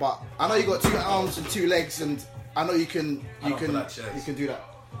 But I know you got 2 arms and 2 legs, and I know you can do that.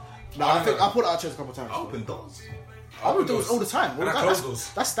 No, I think I pulled out chairs a couple of times. I open doors. I open doors all the time. And I close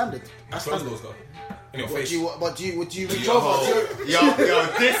doors. That's standard. That's close doors though. In your face. Would you reach over? Yo,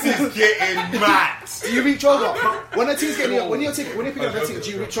 this is getting mad. Do you reach over when a team's getting when you're picking up a team? Do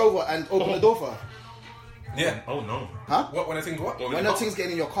you reach over and open the door for her? Yeah. Oh no. Huh? What when I think what? When a team's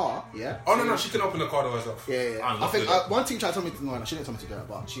getting in your car, yeah. Oh no, she can open the car door herself. Yeah. I think that. one team tried to tell me to no, she didn't tell me to do it,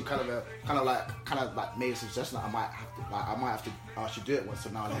 but she kind of like made a suggestion that I might have to I should do it once.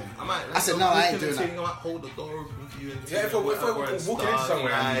 So now and then. I said no, I ain't doing that. I might hold the door open for you. Yeah, if we're walking into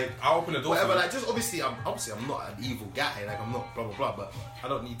somewhere, I'll open the door. Whatever. Like, just obviously, I'm not an evil guy. Like, I'm not blah blah blah. But I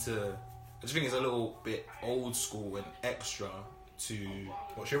don't need to. I just think it's a little bit old school and extra to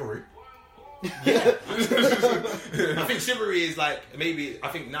what chivalry. Yeah. I think chivalry is like maybe. I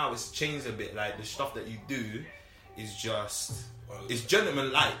think now it's changed a bit. Like the stuff that you do is just. It's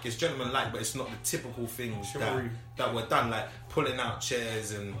gentleman-like. But it's not the typical things that were done, like pulling out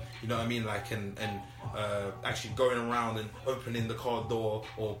chairs and you know what I mean, like and actually going around and opening the car door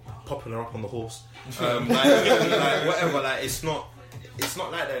or popping her up on the horse, like whatever. Like it's not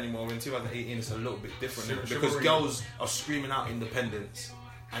like that anymore. In 2018, it's a little bit different because girls are screaming out independence,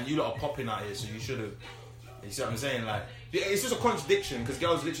 and you lot are popping out here, so you should have. You see what I'm saying? Like, it's just a contradiction because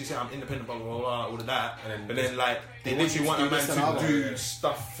girls literally say I'm independent, blah blah blah, all of that, but then like they literally want a man to do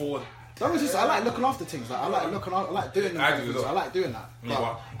stuff for. I like looking after things. Like I like doing them. I like doing that.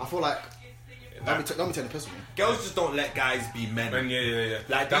 But I feel like don't be taking the piss with me. Girls just don't let guys be men. Yeah.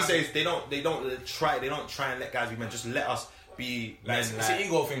 Like these days, they don't try and let guys be men. Just let us be men. It's an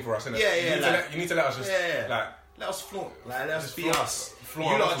ego thing for us, isn't it? Yeah. You need to let us just like let us flaunt. Like let us be us. You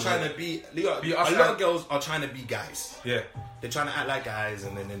lot are trying to be. A lot of girls are trying to be guys. Yeah. They're trying to act like guys,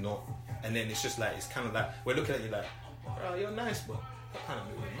 and then they're not. And then it's just like it's kind of like we're looking at you like, bro, you're nice, but what kind of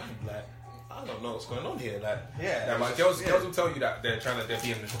moving mind? Like I don't know what's going on here. Like but girls will tell you that they're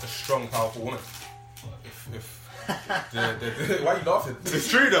being a strong, powerful woman. Why are you laughing? It's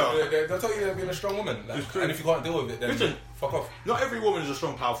true though. They'll tell you they're being a strong woman. Like, it's true. And if you can't deal with it, then listen, fuck off. Not every woman is a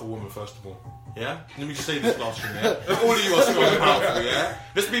strong, powerful woman. First of all, yeah. Let me just say this last thing. Yeah, not all of you are strong and powerful. Yeah.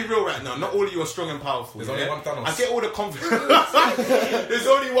 Let's be real right now. Not all of you are strong and powerful. There's only one Thanos. I get all the confidence. There's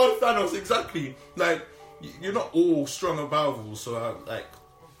only one Thanos. Exactly. Like you're not all strong and powerful. So like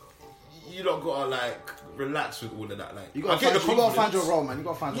you don't gotta like relax with all of that. Like you gotta find your role, man. You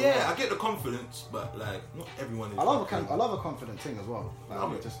gotta find your role. Yeah, I get the confidence, but like not everyone is. I love a confident thing as well. Like, I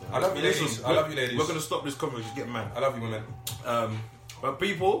love you, ladies. I love you, ladies. We're gonna stop this conversation. Get mad. I love you, women. But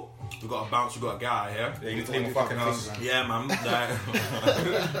people, we got to bounce. We got a guy here. Yeah, you need to leave my fucking house. Yeah, man. Like,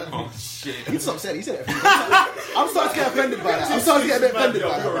 oh shit. He just upset. He said it. I'm starting to get offended by that. I'm starting to get a bit offended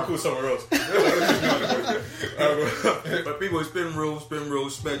by that. We're cool somewhere else. But people, it's been real.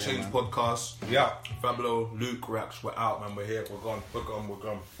 Spare Change podcast. Yeah. Fablo, Luke, Rax, we're out, man. We're here. We're gone.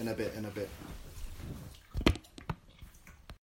 In a bit.